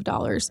of millions of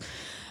dollars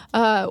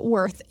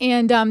worth,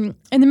 and the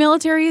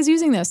military is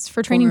using this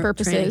for training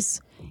purposes.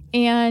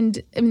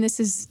 And this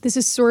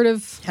is sort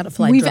of how to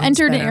fly we've drones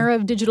entered better. an era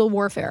of digital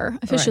warfare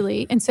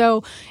officially, and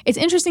so it's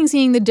interesting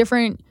seeing the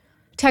different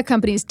tech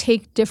companies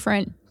take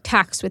different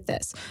tacks with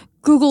this.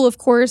 Google, of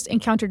course,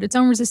 encountered its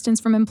own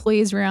resistance from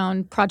employees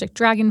around Project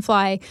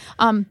Dragonfly.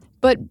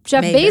 But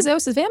Jeff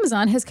Bezos of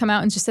Amazon has come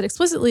out and just said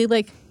explicitly,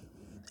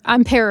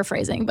 I'm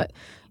paraphrasing, but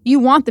you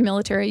want the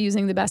military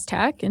using the best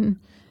tech. And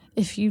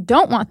if you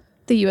don't want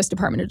the U.S.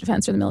 Department of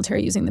Defense or the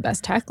military using the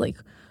best tech,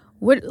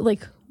 what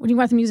do you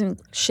want them using?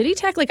 Shitty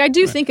tech? I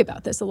do think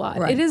about this a lot.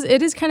 Right.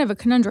 It is kind of a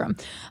conundrum.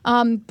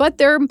 But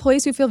there are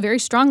employees who feel very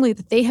strongly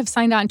that they have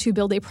signed on to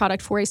build a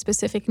product for a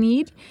specific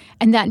need,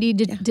 and that need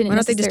didn't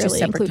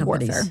necessarily include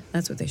warfare.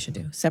 That's what they should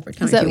do. Separate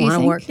companies. If you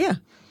want to work, yeah.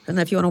 And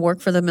if you want to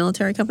work for the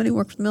military company,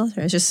 work for the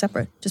military. It's just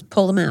separate. Just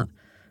pull them out.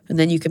 And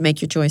then you can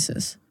make your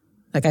choices.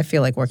 I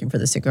feel like working for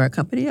the cigarette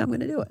company, I'm going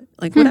to do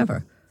it.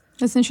 Whatever.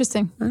 That's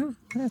interesting. I don't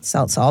know. That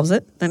solves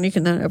it. Then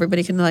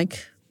everybody can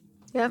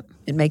Yep.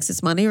 It makes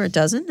its money or it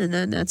doesn't, and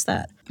then that's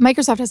that.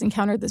 Microsoft has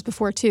encountered this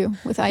before too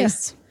with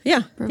ICE.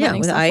 Yeah, providing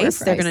with software ICE,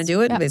 for they're ICE. going to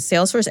do it. Yeah. With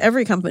Salesforce,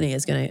 every company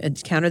is going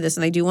to counter this,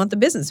 and they do want the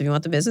business. If you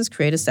want the business,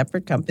 create a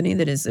separate company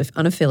that is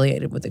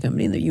unaffiliated with the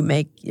company that you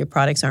make. Your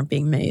products aren't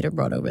being made or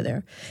brought over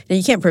there. Now,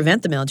 you can't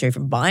prevent the military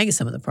from buying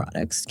some of the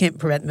products. You can't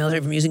prevent the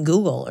military from using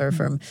Google or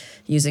from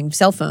using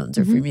cell phones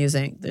or from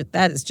using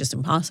that is just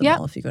impossible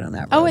Yeah. if you go down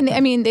that road. Oh, and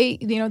they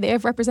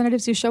have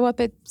representatives who show up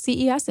at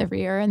CES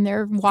every year, and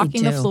they're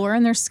walking the do. floor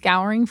and they're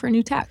scouring for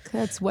new tech.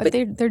 That's what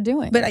they're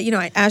doing. But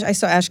I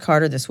saw Ash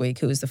Carter this week,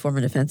 who is the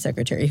former defense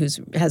secretary, who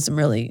has some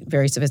really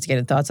very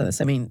sophisticated thoughts on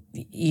this. I mean,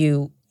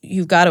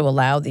 you've got to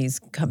allow these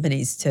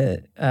companies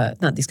to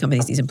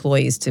these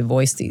employees to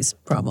voice these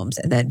problems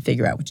and then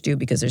figure out what to do,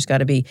 because there's got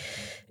to be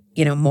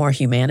more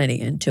humanity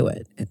into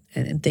it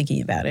and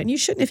thinking about it. And you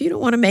shouldn't, if you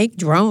don't want to make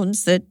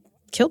drones that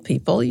kill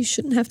people, you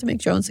shouldn't have to make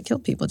drones that kill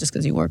people just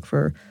because you work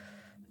for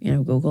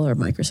Google or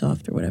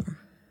Microsoft or whatever.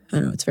 I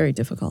don't know. It's very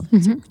difficult.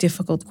 It's a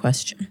difficult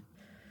question.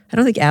 I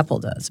don't think Apple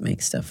does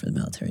make stuff for the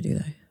military, do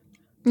they?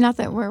 Not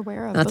that we're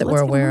aware of. Not that we're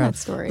aware of. That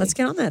story. Let's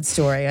get on that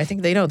story. I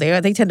think they know.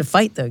 They tend to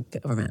fight the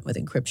government with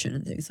encryption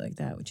and things like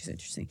that, which is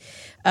interesting.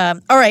 All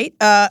right.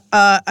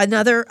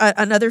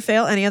 Another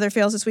fail. Any other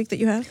fails this week that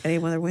you have? Any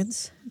other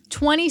wins?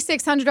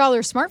 $2,600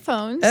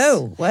 smartphones.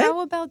 Oh, what? How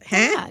about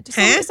Huh?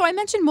 that? So I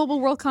mentioned Mobile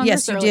World Congress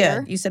Yes, you earlier.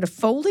 did. You said a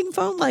folding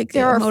phone, like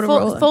There are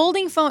Motorola.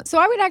 folding phones. So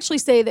I would actually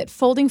say that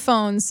folding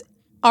phones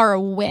are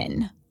a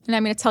win. And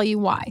I'm going to tell you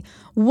why.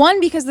 One,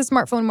 because the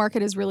smartphone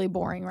market is really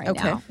boring right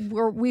now.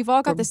 We've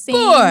all got the same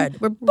bored.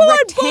 We're bored,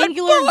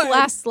 rectangular bored.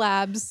 glass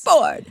slabs.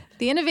 Bored.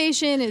 The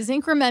innovation is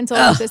incremental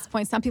at this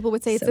point. Some people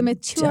would say it's a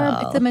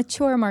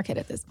mature market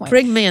at this point.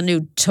 Bring me a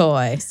new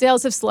toy.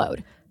 Sales have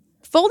slowed.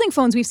 Folding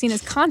phones we've seen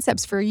as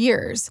concepts for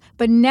years,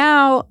 but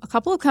now a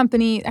couple of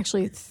companies,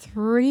 actually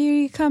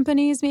 3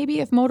 companies maybe,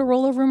 if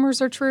Motorola rumors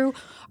are true,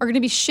 are going to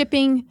be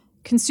shipping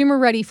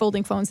consumer-ready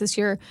folding phones this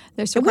year.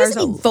 What does it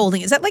mean,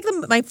 folding? Is that like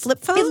my flip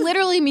phone? It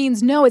literally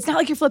means no. It's not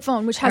like your flip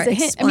phone, which has All right,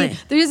 a hinge. I mean,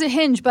 explain. there is a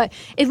hinge, but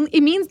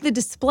it means the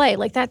display,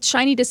 like that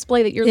shiny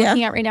display that you're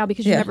looking at right now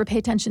because you never pay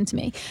attention to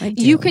me.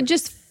 You could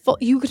just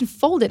you can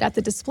fold it at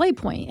the display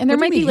point, and there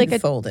What do might you be mean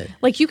like fold it?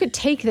 like you could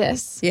take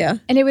this,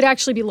 and it would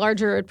actually be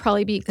larger. It'd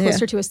probably be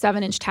closer to a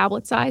 7-inch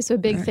tablet size, so a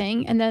big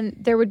thing. And then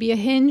there would be a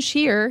hinge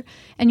here,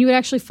 and you would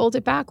actually fold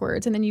it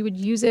backwards, and then you would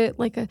use it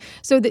like a.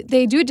 So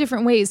they do it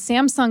different ways.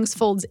 Samsung's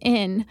folds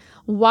in,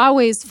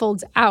 Huawei's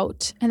folds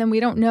out, and then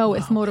we don't know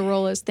if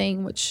Motorola's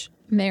thing, which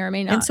may or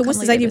may not. And so what's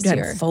come this later idea this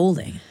behind year.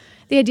 folding?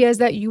 The idea is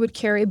that you would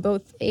carry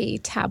both a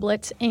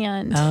tablet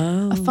and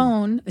a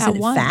phone Isn't at it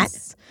once.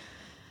 fat?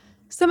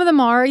 Some of them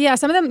are, yeah.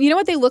 Some of them, you know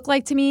what they look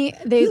like to me?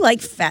 They. You like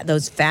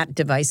those fat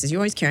devices.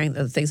 You're always carrying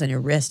the things on your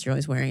wrist. You're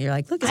always wearing. You're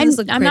like, look, doesn't this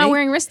look I'm pretty? not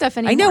wearing wrist stuff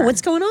anymore. I know.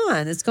 What's going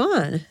on? It's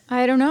gone.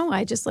 I don't know.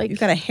 I just like. You've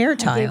got a hair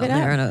tie I gave on it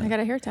there. up. I got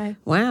a hair tie.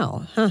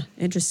 Wow. Huh.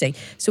 Interesting.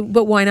 So,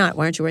 but why not?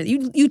 Why aren't you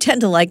wearing? You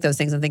tend to like those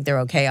things and think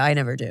they're okay. I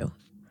never do.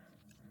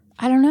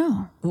 I don't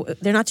know.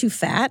 They're not too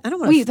fat. I don't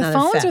want The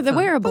phones or the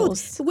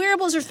wearables? The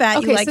wearables are fat.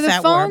 Okay, You like so the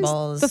fat phones,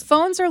 wearables. the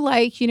phones are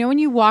like, when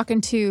you walk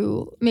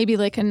into maybe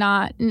like a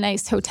not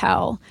nice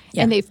hotel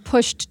and they've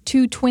pushed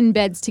 2 twin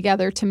beds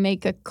together to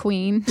make a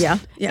queen. Yeah.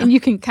 And you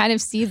can kind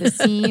of see the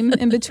seam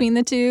in between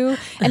the two.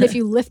 And if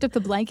you lift up the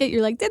blanket,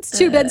 you're like, that's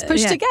 2 beds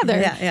pushed together.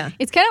 Yeah.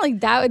 It's kind of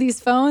like that with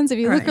these phones. If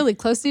you look really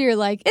closely, you're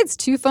like, it's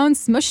 2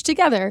 phones smushed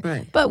together.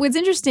 Right. But what's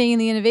interesting in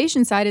the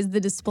innovation side is the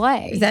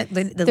display. Is that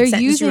the They're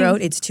sentence you using-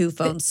 wrote? It's 2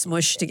 phones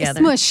smushed together.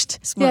 Smushed.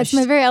 Yeah, it's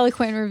my very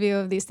eloquent review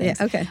of these things.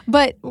 Yeah, okay.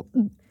 But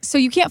so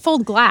you can't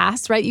fold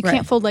glass, right? You Right.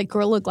 can't fold like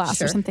Gorilla Glass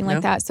Sure. or something No.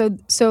 like that.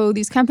 So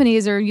these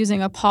companies are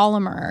using a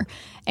polymer,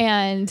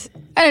 and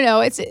I don't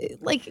know. It's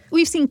like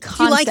we've seen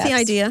concepts. like the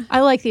idea?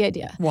 I like the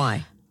idea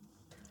Why?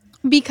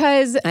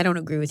 because I don't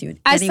agree with you in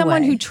as any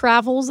someone way. who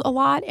travels a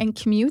lot and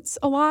commutes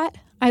a lot,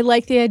 I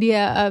like the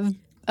idea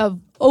of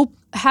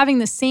having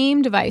the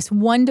same device,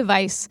 one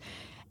device,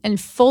 and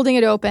folding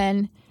it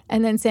open.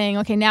 And then saying,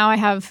 okay, now I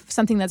have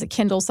something that's a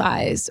Kindle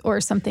size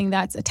or something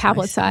that's a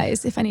tablet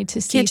size if I need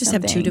to see can't just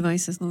something. have 2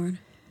 devices, Lauren.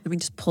 I mean,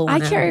 just pull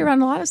one I out. carry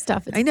around a lot of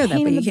stuff. It's I know a that,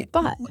 pain but in you the can't.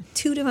 butt.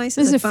 2 devices.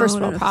 This is a first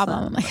phone world and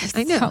problem. phone. Like,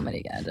 I know. so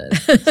many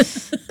gadgets.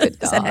 Good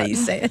God. Is that how you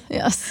say it?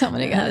 Yeah, so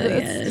many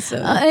gadgets. so-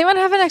 Anyone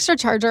have an extra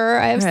charger?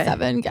 I have Right.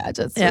 7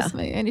 gadgets Yeah. with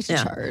me. I need to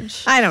Yeah.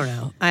 charge. I don't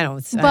know. I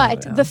don't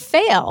But know. the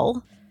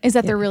fail is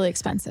that they're really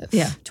expensive.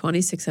 Yeah,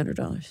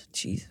 $2,600.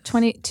 Jeez.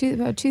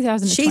 About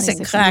 $2,000 to Cheese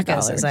and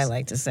crackers, $2,600. as I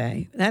like to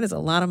say. That is a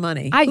lot of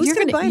money.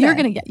 You're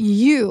gonna get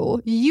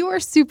you are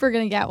super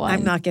gonna get one.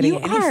 I'm not getting you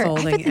any are.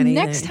 folding I bet the anything.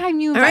 next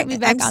time you All invite right, me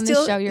back I'm on still-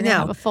 this show, you're gonna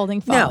have a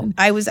folding phone.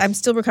 No, I'm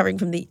still recovering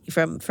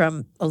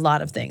from a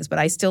lot of things, but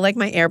I still like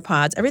my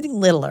AirPods. Everything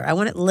littler. I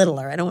want it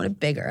littler. I don't want it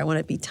bigger. I want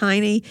it to be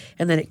tiny,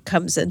 and then it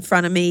comes in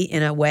front of me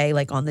in a way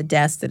like on the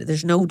desk that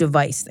there's no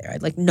device there.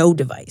 I'd like no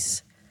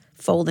device,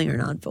 folding or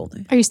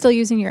non-folding. Are you still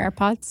using your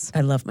AirPods? I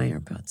love my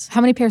AirPods.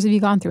 How many pairs have you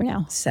gone through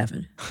now?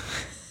 7,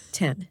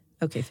 10.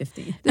 Okay,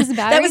 15. This is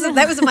bad.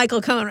 That was a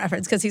Michael Cohen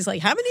reference because he's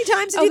like, how many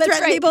times did Oh, you that's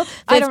threaten right. people?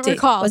 50. I don't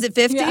recall. Was it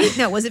 50? Yeah.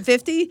 No, was it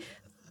 50?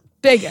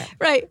 Bigger.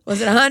 Right.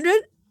 Was it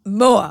 100?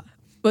 More.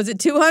 Was it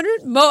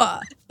 200? More.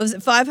 Was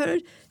it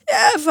 500?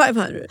 Yeah,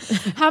 500.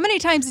 How many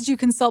times did you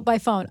consult by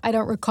phone? I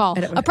don't recall.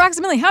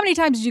 Approximately how many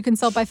times did you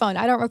consult by phone?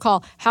 I don't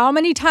recall. How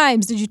many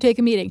times did you take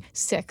a meeting?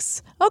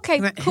 6. Okay,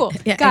 cool.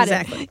 Yeah, Got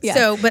exactly. it. Yeah.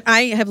 So, but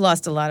I have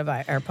lost a lot of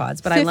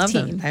AirPods, but I love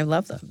them. 15. I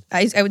love them.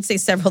 I would say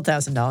several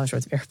 $1,000s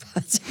worth of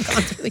AirPods have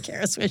gone through the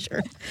Kara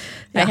Swisher.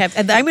 I have.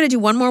 And I'm going to do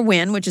one more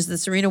win, which is the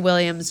Serena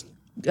Williams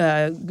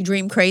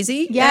Dream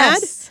Crazy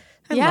Yes.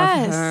 ad. I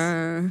Yes. love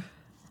her.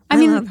 I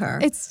mean, love her.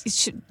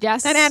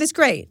 Yes. That ad is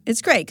great.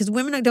 It's great because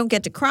women don't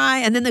get to cry.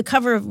 And then the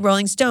cover of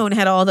Rolling Stone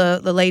had all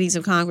the ladies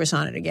of Congress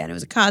on it again. It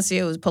was Ocasio,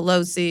 it was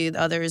Pelosi,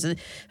 the others, and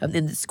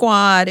the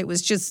squad. It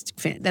was just,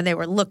 and they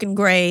were looking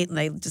great. And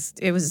I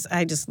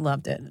just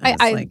loved it.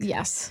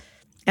 Yes.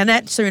 And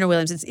that Serena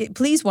Williams,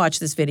 please watch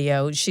this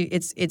video.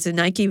 It's a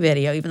Nike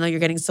video, even though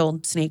you're getting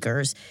sold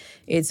sneakers.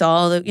 It's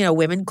all the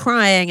women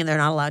crying and they're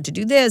not allowed to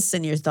do this,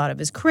 and you're thought of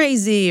as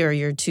crazy or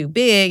you're too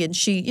big. And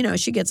she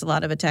gets a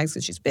lot of attacks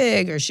because she's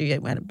big, or she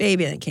had a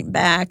baby and it came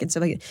back and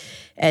stuff like that.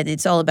 And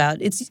it's all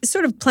about it's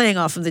sort of playing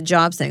off of the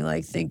Jobs thing,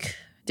 like think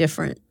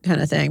different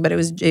kind of thing. But it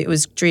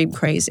was Dream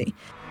Crazy.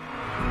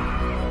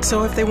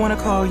 So if they want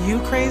to call you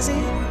crazy,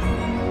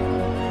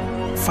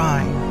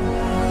 fine.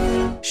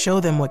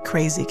 Show them what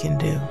crazy can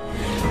do.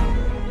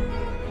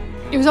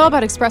 It was all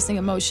about expressing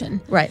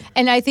emotion. Right.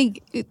 And I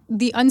think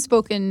the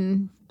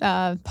unspoken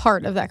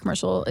part of that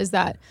commercial is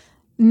that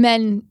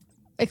men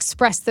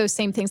express those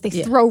same things. They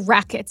throw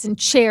rackets and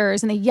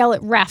chairs and they yell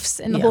at refs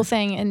and the whole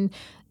thing and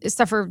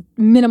suffer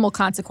minimal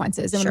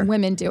consequences. And when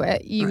women do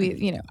it,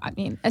 I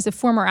mean, as a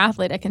former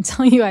athlete, I can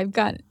tell you I've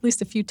got at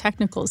least a few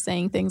technicals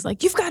saying things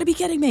like, "You've got to be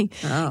kidding me."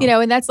 Oh.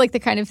 And that's like the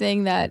kind of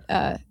thing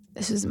that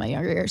this is my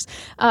younger years.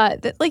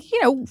 That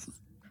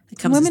It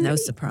comes women, as no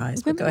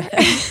surprise, but go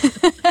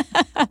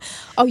ahead.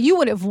 Oh, you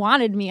would have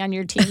wanted me on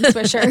your team,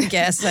 Swisher. I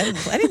guess. I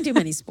didn't do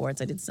many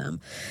sports. I did some.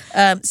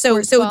 So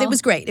it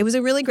was great. It was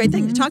a really great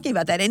thing talking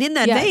about that. And in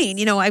that vein,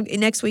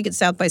 next week at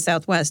South by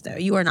Southwest,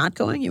 you are not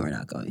going? You are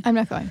not going? I'm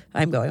not going.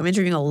 I'm going. I'm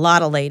interviewing a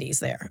lot of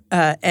ladies there.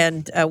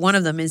 And one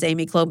of them is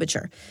Amy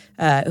Klobuchar,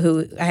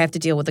 who I have to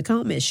deal with the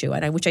comb issue,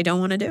 which I don't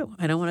want to do.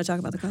 I don't want to talk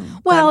about the comb.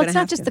 Well, it's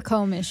not just the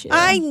comb issue.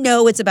 I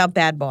know it's about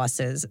bad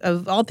bosses.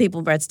 Of all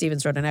people, Brett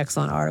Stevens wrote an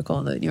excellent article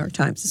in the New York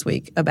Times this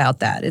week about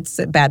that.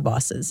 It's bad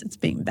bosses. It's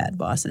being a bad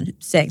boss and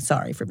saying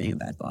sorry for being a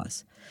bad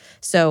boss.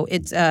 So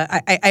it's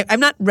I'm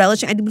not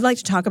relishing. I would like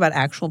to talk about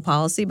actual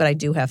policy, but I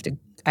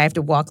have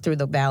to walk through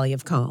the valley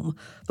of comb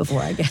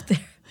before I get there.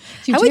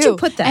 How would you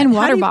put that? And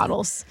water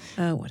bottles.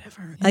 Oh,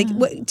 whatever. Yeah. Like,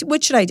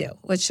 what should I do?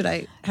 How should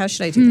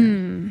I do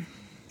that?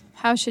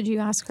 How should you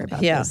ask her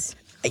about this?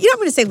 I'm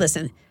going to say,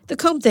 listen, the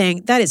comb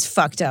thing, that is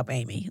fucked up,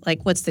 Amy.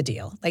 Like, what's the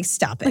deal? Like,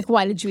 stop it. Like,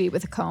 why did you eat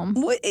with a comb?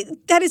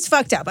 That is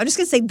fucked up. I'm just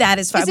going to say that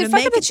is fucked up. Is it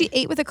fucked up that she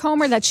ate with a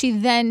comb or that she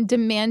then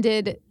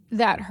demanded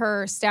that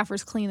her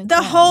staffers clean the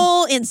comb? The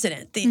whole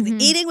incident. The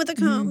eating with the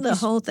comb, the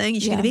whole thing.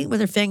 She could have eaten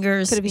with her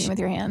fingers. Could have eaten with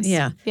your hands.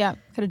 Yeah. Yeah,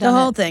 could have done the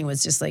whole thing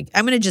was just like,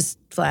 I'm going to just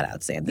flat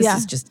out say, this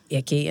is just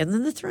icky. And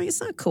then the throwing,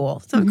 it's not cool.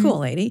 It's not cool,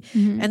 lady.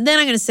 And then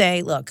I'm going to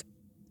say, look,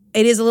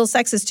 it is a little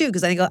sexist too,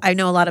 because I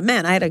know a lot of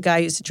men. I had a guy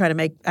who used to try to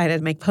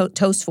make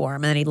toast for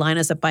him, and then he'd line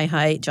us up by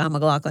height, John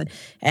McLaughlin,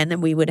 and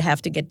then we would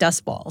have to get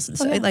dust balls and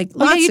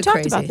lots you of talked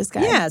crazy. about this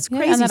guy. Yeah, it's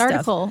crazy in that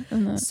stuff.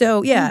 article.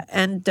 So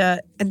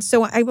and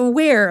so I'm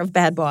aware of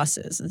bad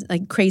bosses,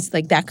 like crazy,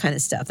 like that kind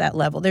of stuff, that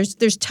level.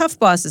 There's tough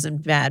bosses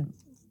and bad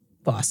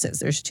bosses.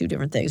 There's two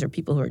different things, or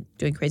people who are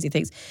doing crazy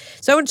things.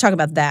 So I want to talk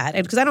about that,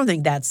 because I don't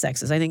think that's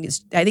sexist.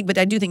 But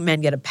I do think men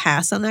get a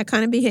pass on that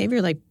kind of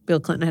behavior. Like Bill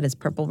Clinton had his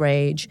purple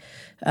rage.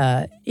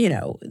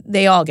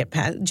 They all get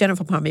pass.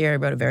 Jennifer Palmieri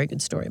wrote a very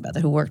good story about that,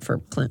 who worked for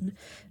Clinton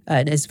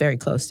and is very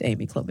close to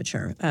Amy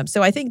Klobuchar.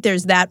 So I think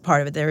there's that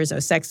part of it. There is no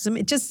sexism.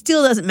 It just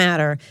still doesn't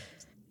matter.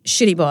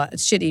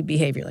 Shitty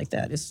behavior like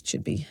that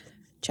should be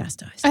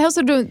chastised. I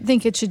also don't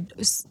think it should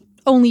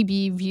only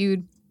be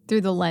viewed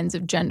through the lens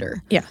of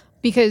gender. Yeah.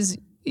 Because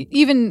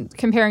even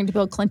comparing to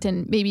Bill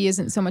Clinton maybe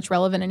isn't so much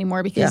relevant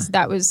anymore, because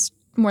that was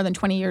more than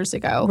 20 years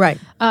ago. Right.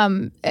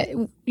 When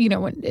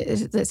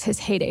it's his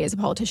heyday as a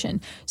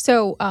politician.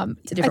 So I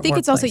think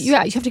it's also, workplace. you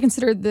have to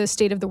consider the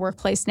state of the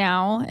workplace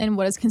now and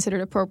what is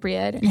considered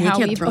appropriate and You how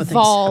can't we've throw things.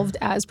 evolved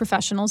as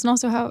professionals, and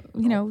also how,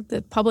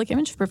 the public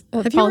image of Have you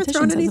ever politicians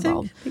thrown has anything?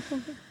 evolved.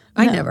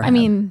 I No, never I have.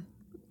 mean,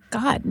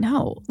 God,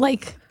 no.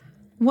 Like,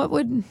 what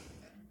would...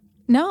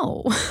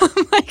 No.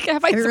 Like,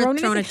 have I Ever thrown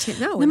anything? anything?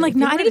 No. I'm like, If you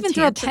no, I were didn't even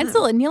throw a tangent,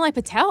 pencil at Nilay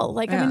Patel.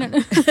 Like, Yeah. I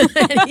mean...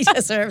 He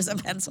deserves a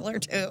pencil or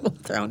two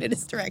thrown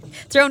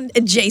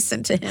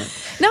adjacent to him.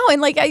 No,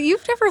 and like,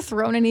 you've never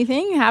thrown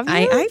anything, have you?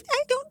 I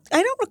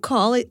don't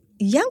recall it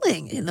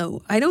yelling.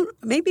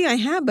 Maybe I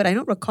have, but I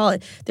don't recall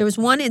it. There was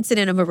one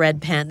incident of a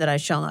red pen that I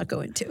shall not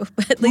go into,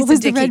 but Lisa was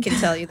the Dickey red can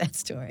pen? tell you that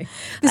story.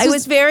 I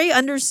was very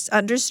under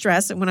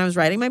stress when I was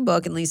writing my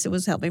book, and Lisa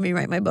was helping me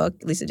write my book,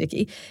 Lisa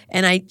Dickey,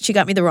 and she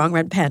got me the wrong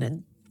red pen,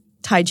 and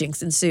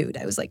hijinks ensued.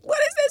 I was like, what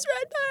is this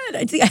red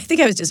pen? I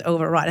think I was just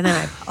overwrought, and then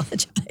I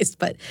apologized,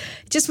 but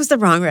it just was the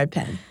wrong red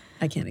pen.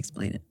 I can't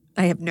explain it.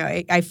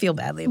 I feel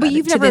badly about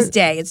it to this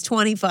day. It's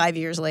 25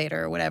 years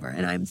later or whatever,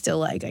 and I'm still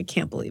like, I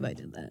can't believe I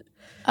did that.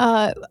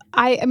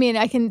 I mean,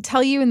 I can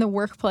tell you in the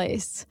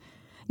workplace.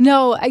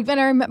 No, but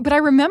I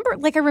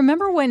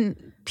remember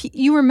when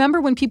you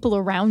remember when people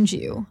around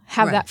you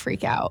have that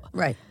freak out.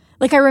 Right.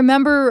 Like I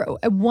remember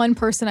one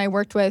person I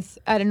worked with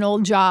at an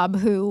old job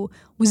who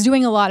was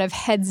doing a lot of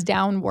heads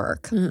down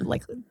work,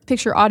 like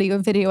picture, audio,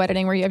 video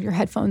editing, where you have your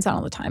headphones on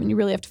all the time and you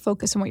really have to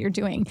focus on what you're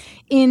doing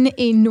in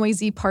a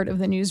noisy part of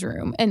the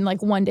newsroom. And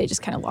like one day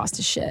just kind of lost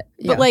his shit.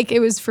 But like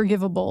it was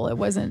forgivable. It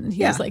wasn't,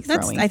 he was like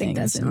throwing I think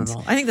things. that's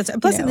normal. I think that's,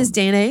 plus in this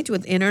day and age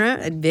with internet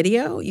and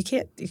video, you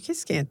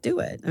just can't do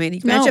it. I mean,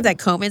 you can imagine if that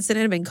Comey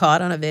incident had been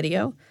caught on a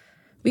video.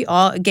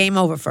 Game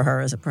over for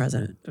her as a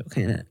president.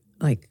 Kind of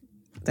like,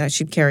 that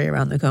she'd carry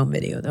around the Comey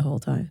video the whole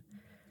time.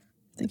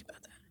 Think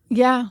about that.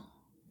 Yeah.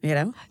 You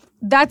know?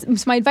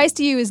 So my advice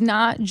to you is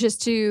not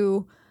just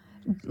to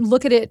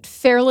look at it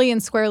fairly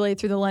and squarely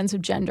through the lens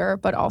of gender,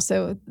 but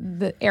also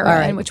the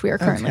era in which we are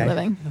currently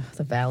living.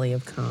 The Valley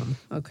of Comey.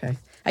 Okay.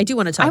 I do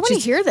want to talk. I want to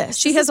hear this.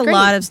 She has a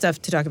lot of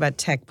stuff to talk about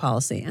tech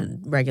policy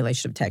and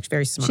regulation of tech.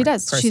 Very smart. She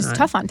does. She's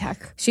tough on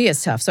tech. She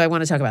is tough. So I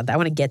want to talk about that. I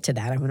want to get to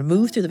that. I want to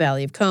move through the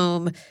Valley of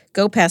Comey,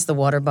 go past the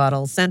water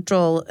bottle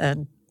central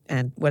and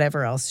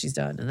whatever else she's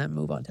done, and then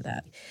move on to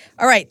that.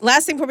 All right,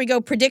 last thing before we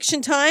go,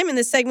 prediction time. In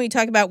this segment, we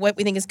talk about what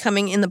we think is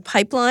coming in the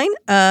pipeline.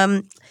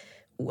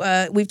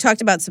 We've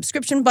talked about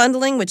subscription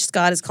bundling, which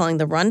Scott is calling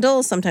the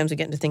Rundle. Sometimes we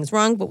get into things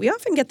wrong, but we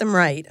often get them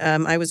right.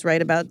 I was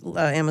right about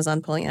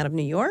Amazon pulling out of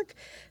New York.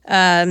 You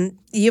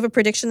have a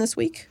prediction this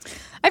week?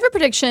 I have a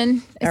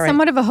prediction. It's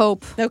somewhat of a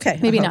hope. Okay.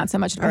 Maybe not so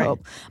much of a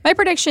hope. My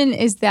prediction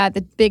is that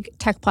the big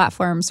tech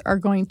platforms are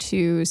going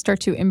to start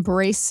to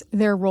embrace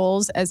their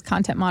roles as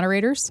content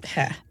moderators,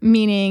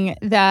 meaning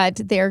that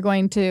they are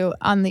going to,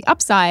 on the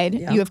upside,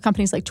 you have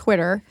companies like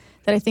Twitter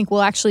that I think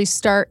will actually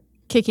start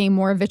kicking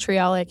more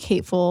vitriolic,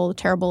 hateful,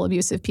 terrible,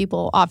 abusive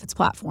people off its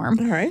platform.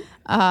 All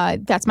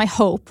right. That's my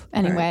hope,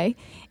 anyway.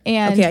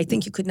 And okay, I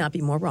think you could not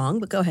be more wrong,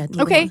 but go ahead.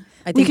 Okay.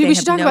 I think we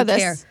should talk about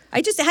this.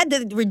 I just had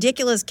the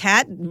ridiculous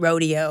cat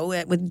rodeo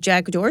with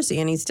Jack Dorsey,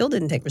 and he still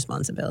didn't take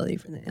responsibility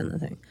for the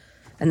thing.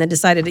 And then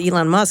decided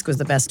Elon Musk was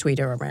the best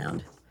tweeter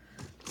around.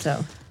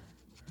 So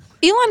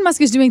Elon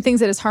Musk is doing things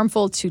that is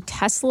harmful to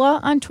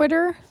Tesla on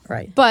Twitter.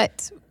 Right.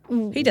 But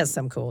he does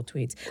some cool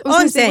tweets. All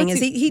I'm saying is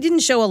he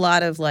didn't show a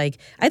lot of like,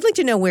 I'd like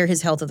to know where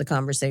his health of the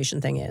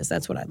conversation thing is.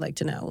 That's what I'd like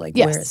to know. Like,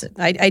 where is it?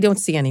 I don't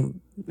see any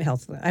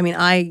health. I mean,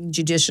 I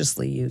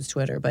judiciously use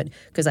Twitter, but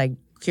because I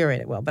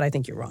curate it well, but I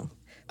think you're wrong.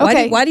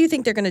 Why do you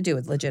think they're going to do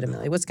it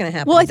legitimately? What's going to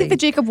happen? Well, I think the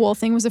Jacob Wohl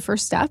thing was the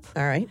first step.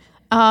 All right.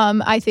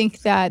 I think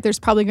that there's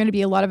probably going to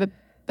be a lot of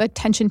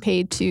attention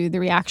paid to the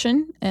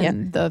reaction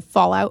and the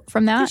fallout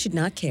from that. They should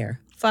not care.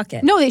 Fuck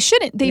it. No, they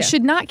shouldn't. They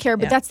should not care.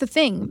 But that's the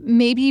thing.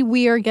 Maybe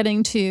we are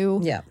getting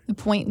to the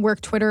point where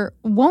Twitter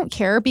won't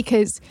care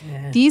because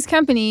these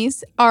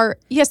companies are,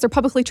 yes, they're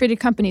publicly traded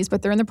companies,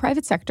 but they're in the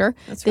private sector.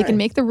 They can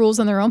make the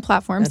rules on their own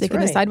platforms. They can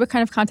decide what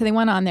kind of content they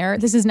want on there.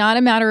 This is not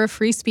a matter of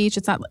free speech.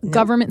 It's not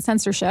government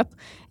censorship.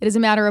 It is a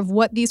matter of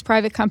what these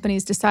private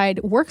companies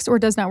decide works or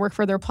does not work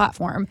for their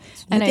platform.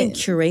 And I think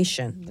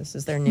curation. This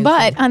is their new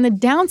But thing. on the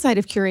downside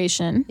of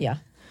curation,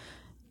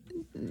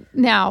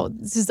 now,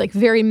 this is like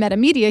very meta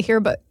media here,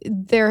 but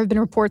there have been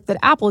reports that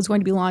Apple is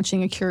going to be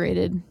launching a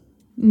curated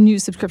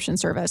news subscription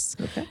service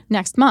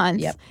next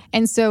month.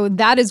 And so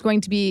that is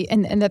going to be,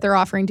 and that they're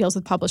offering deals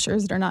with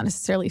publishers that are not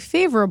necessarily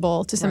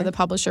favorable to some of the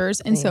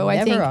publishers. And so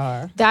I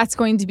think that's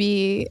going to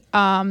be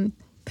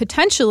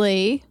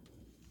potentially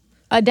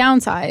a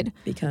downside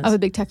of a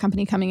big tech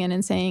company coming in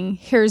and saying,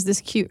 here's this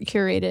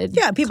curated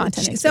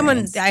content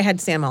experience. I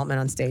had Sam Altman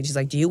on stage. He's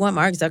like, do you want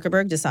Mark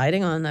Zuckerberg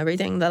deciding on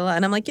everything?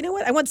 And I'm like, you know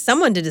what? I want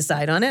someone to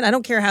decide on it. I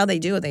don't care how they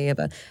do it. They have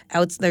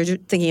they're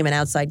thinking of an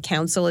outside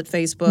counsel at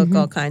Facebook,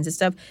 all kinds of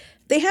stuff.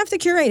 They have to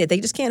curate it. They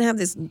just can't have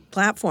this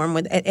platform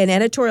with an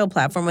editorial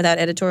platform without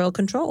editorial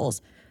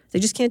controls.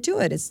 They just can't do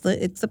it. It's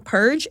the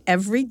purge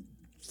every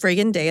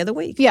friggin' day of the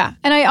week. Yeah.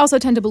 And I also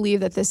tend to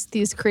believe that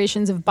these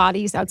creations of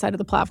bodies outside of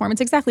the platform,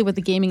 it's exactly what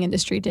the gaming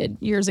industry did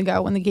years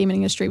ago when the gaming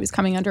industry was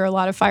coming under a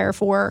lot of fire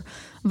for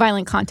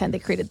violent content. They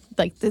created,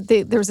 like,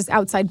 there was this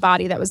outside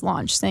body that was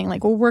launched saying,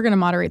 like, well, we're going to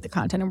moderate the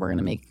content and we're going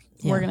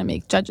to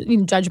make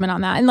judgment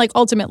on that. And, like,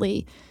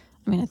 ultimately,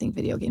 I mean, I think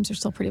video games are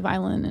still pretty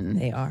violent. And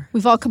they are.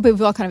 We've all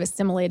kind of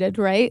assimilated,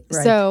 right?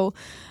 So,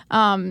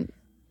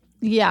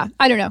 yeah,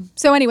 I don't know.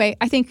 So anyway,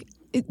 I think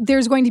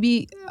there's going to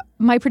be,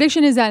 my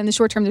prediction is that in the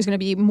short term, there's going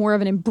to be more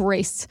of an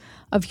embrace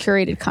of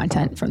curated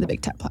content from the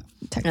big tech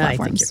platforms. I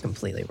think you're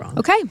completely wrong.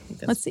 Okay,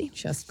 let's see.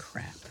 Just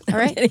crap. All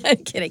right. I'm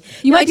kidding.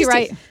 You might be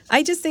right.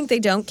 I just think they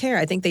don't care.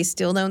 I think they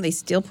still don't. They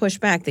still push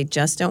back. They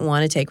just don't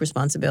want to take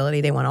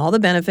responsibility. They want all the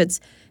benefits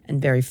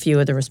and very few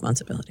of the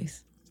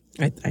responsibilities.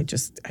 I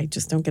just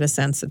don't get a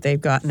sense that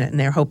they've gotten it and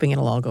they're hoping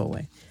it'll all go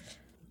away.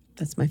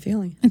 That's my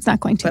feeling. It's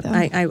not going to, but though.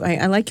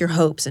 I like your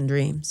hopes and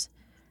dreams.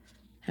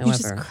 However, You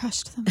just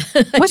crushed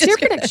them. What's your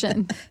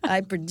prediction?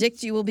 I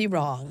predict you will be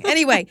wrong.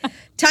 Anyway,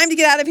 time to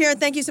get out of here.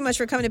 Thank you so much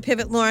for coming to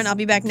Pivot, Lauren. I'll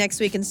be back next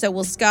week, and so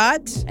will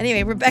Scott.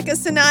 Anyway, Rebecca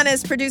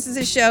Sananes produces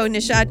the show.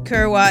 Nishat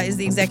Kurwa is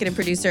the executive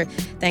producer.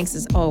 Thanks,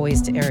 as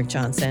always, to Eric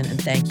Johnson,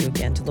 and thank you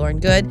again to Lauren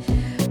Good.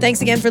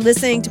 Thanks again for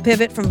listening to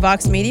Pivot from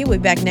Vox Media. We'll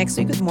be back next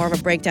week with more of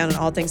a breakdown on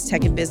all things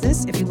tech and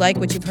business. If you like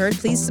what you've heard,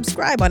 please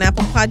subscribe on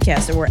Apple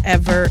Podcasts or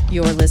wherever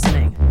you're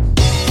listening.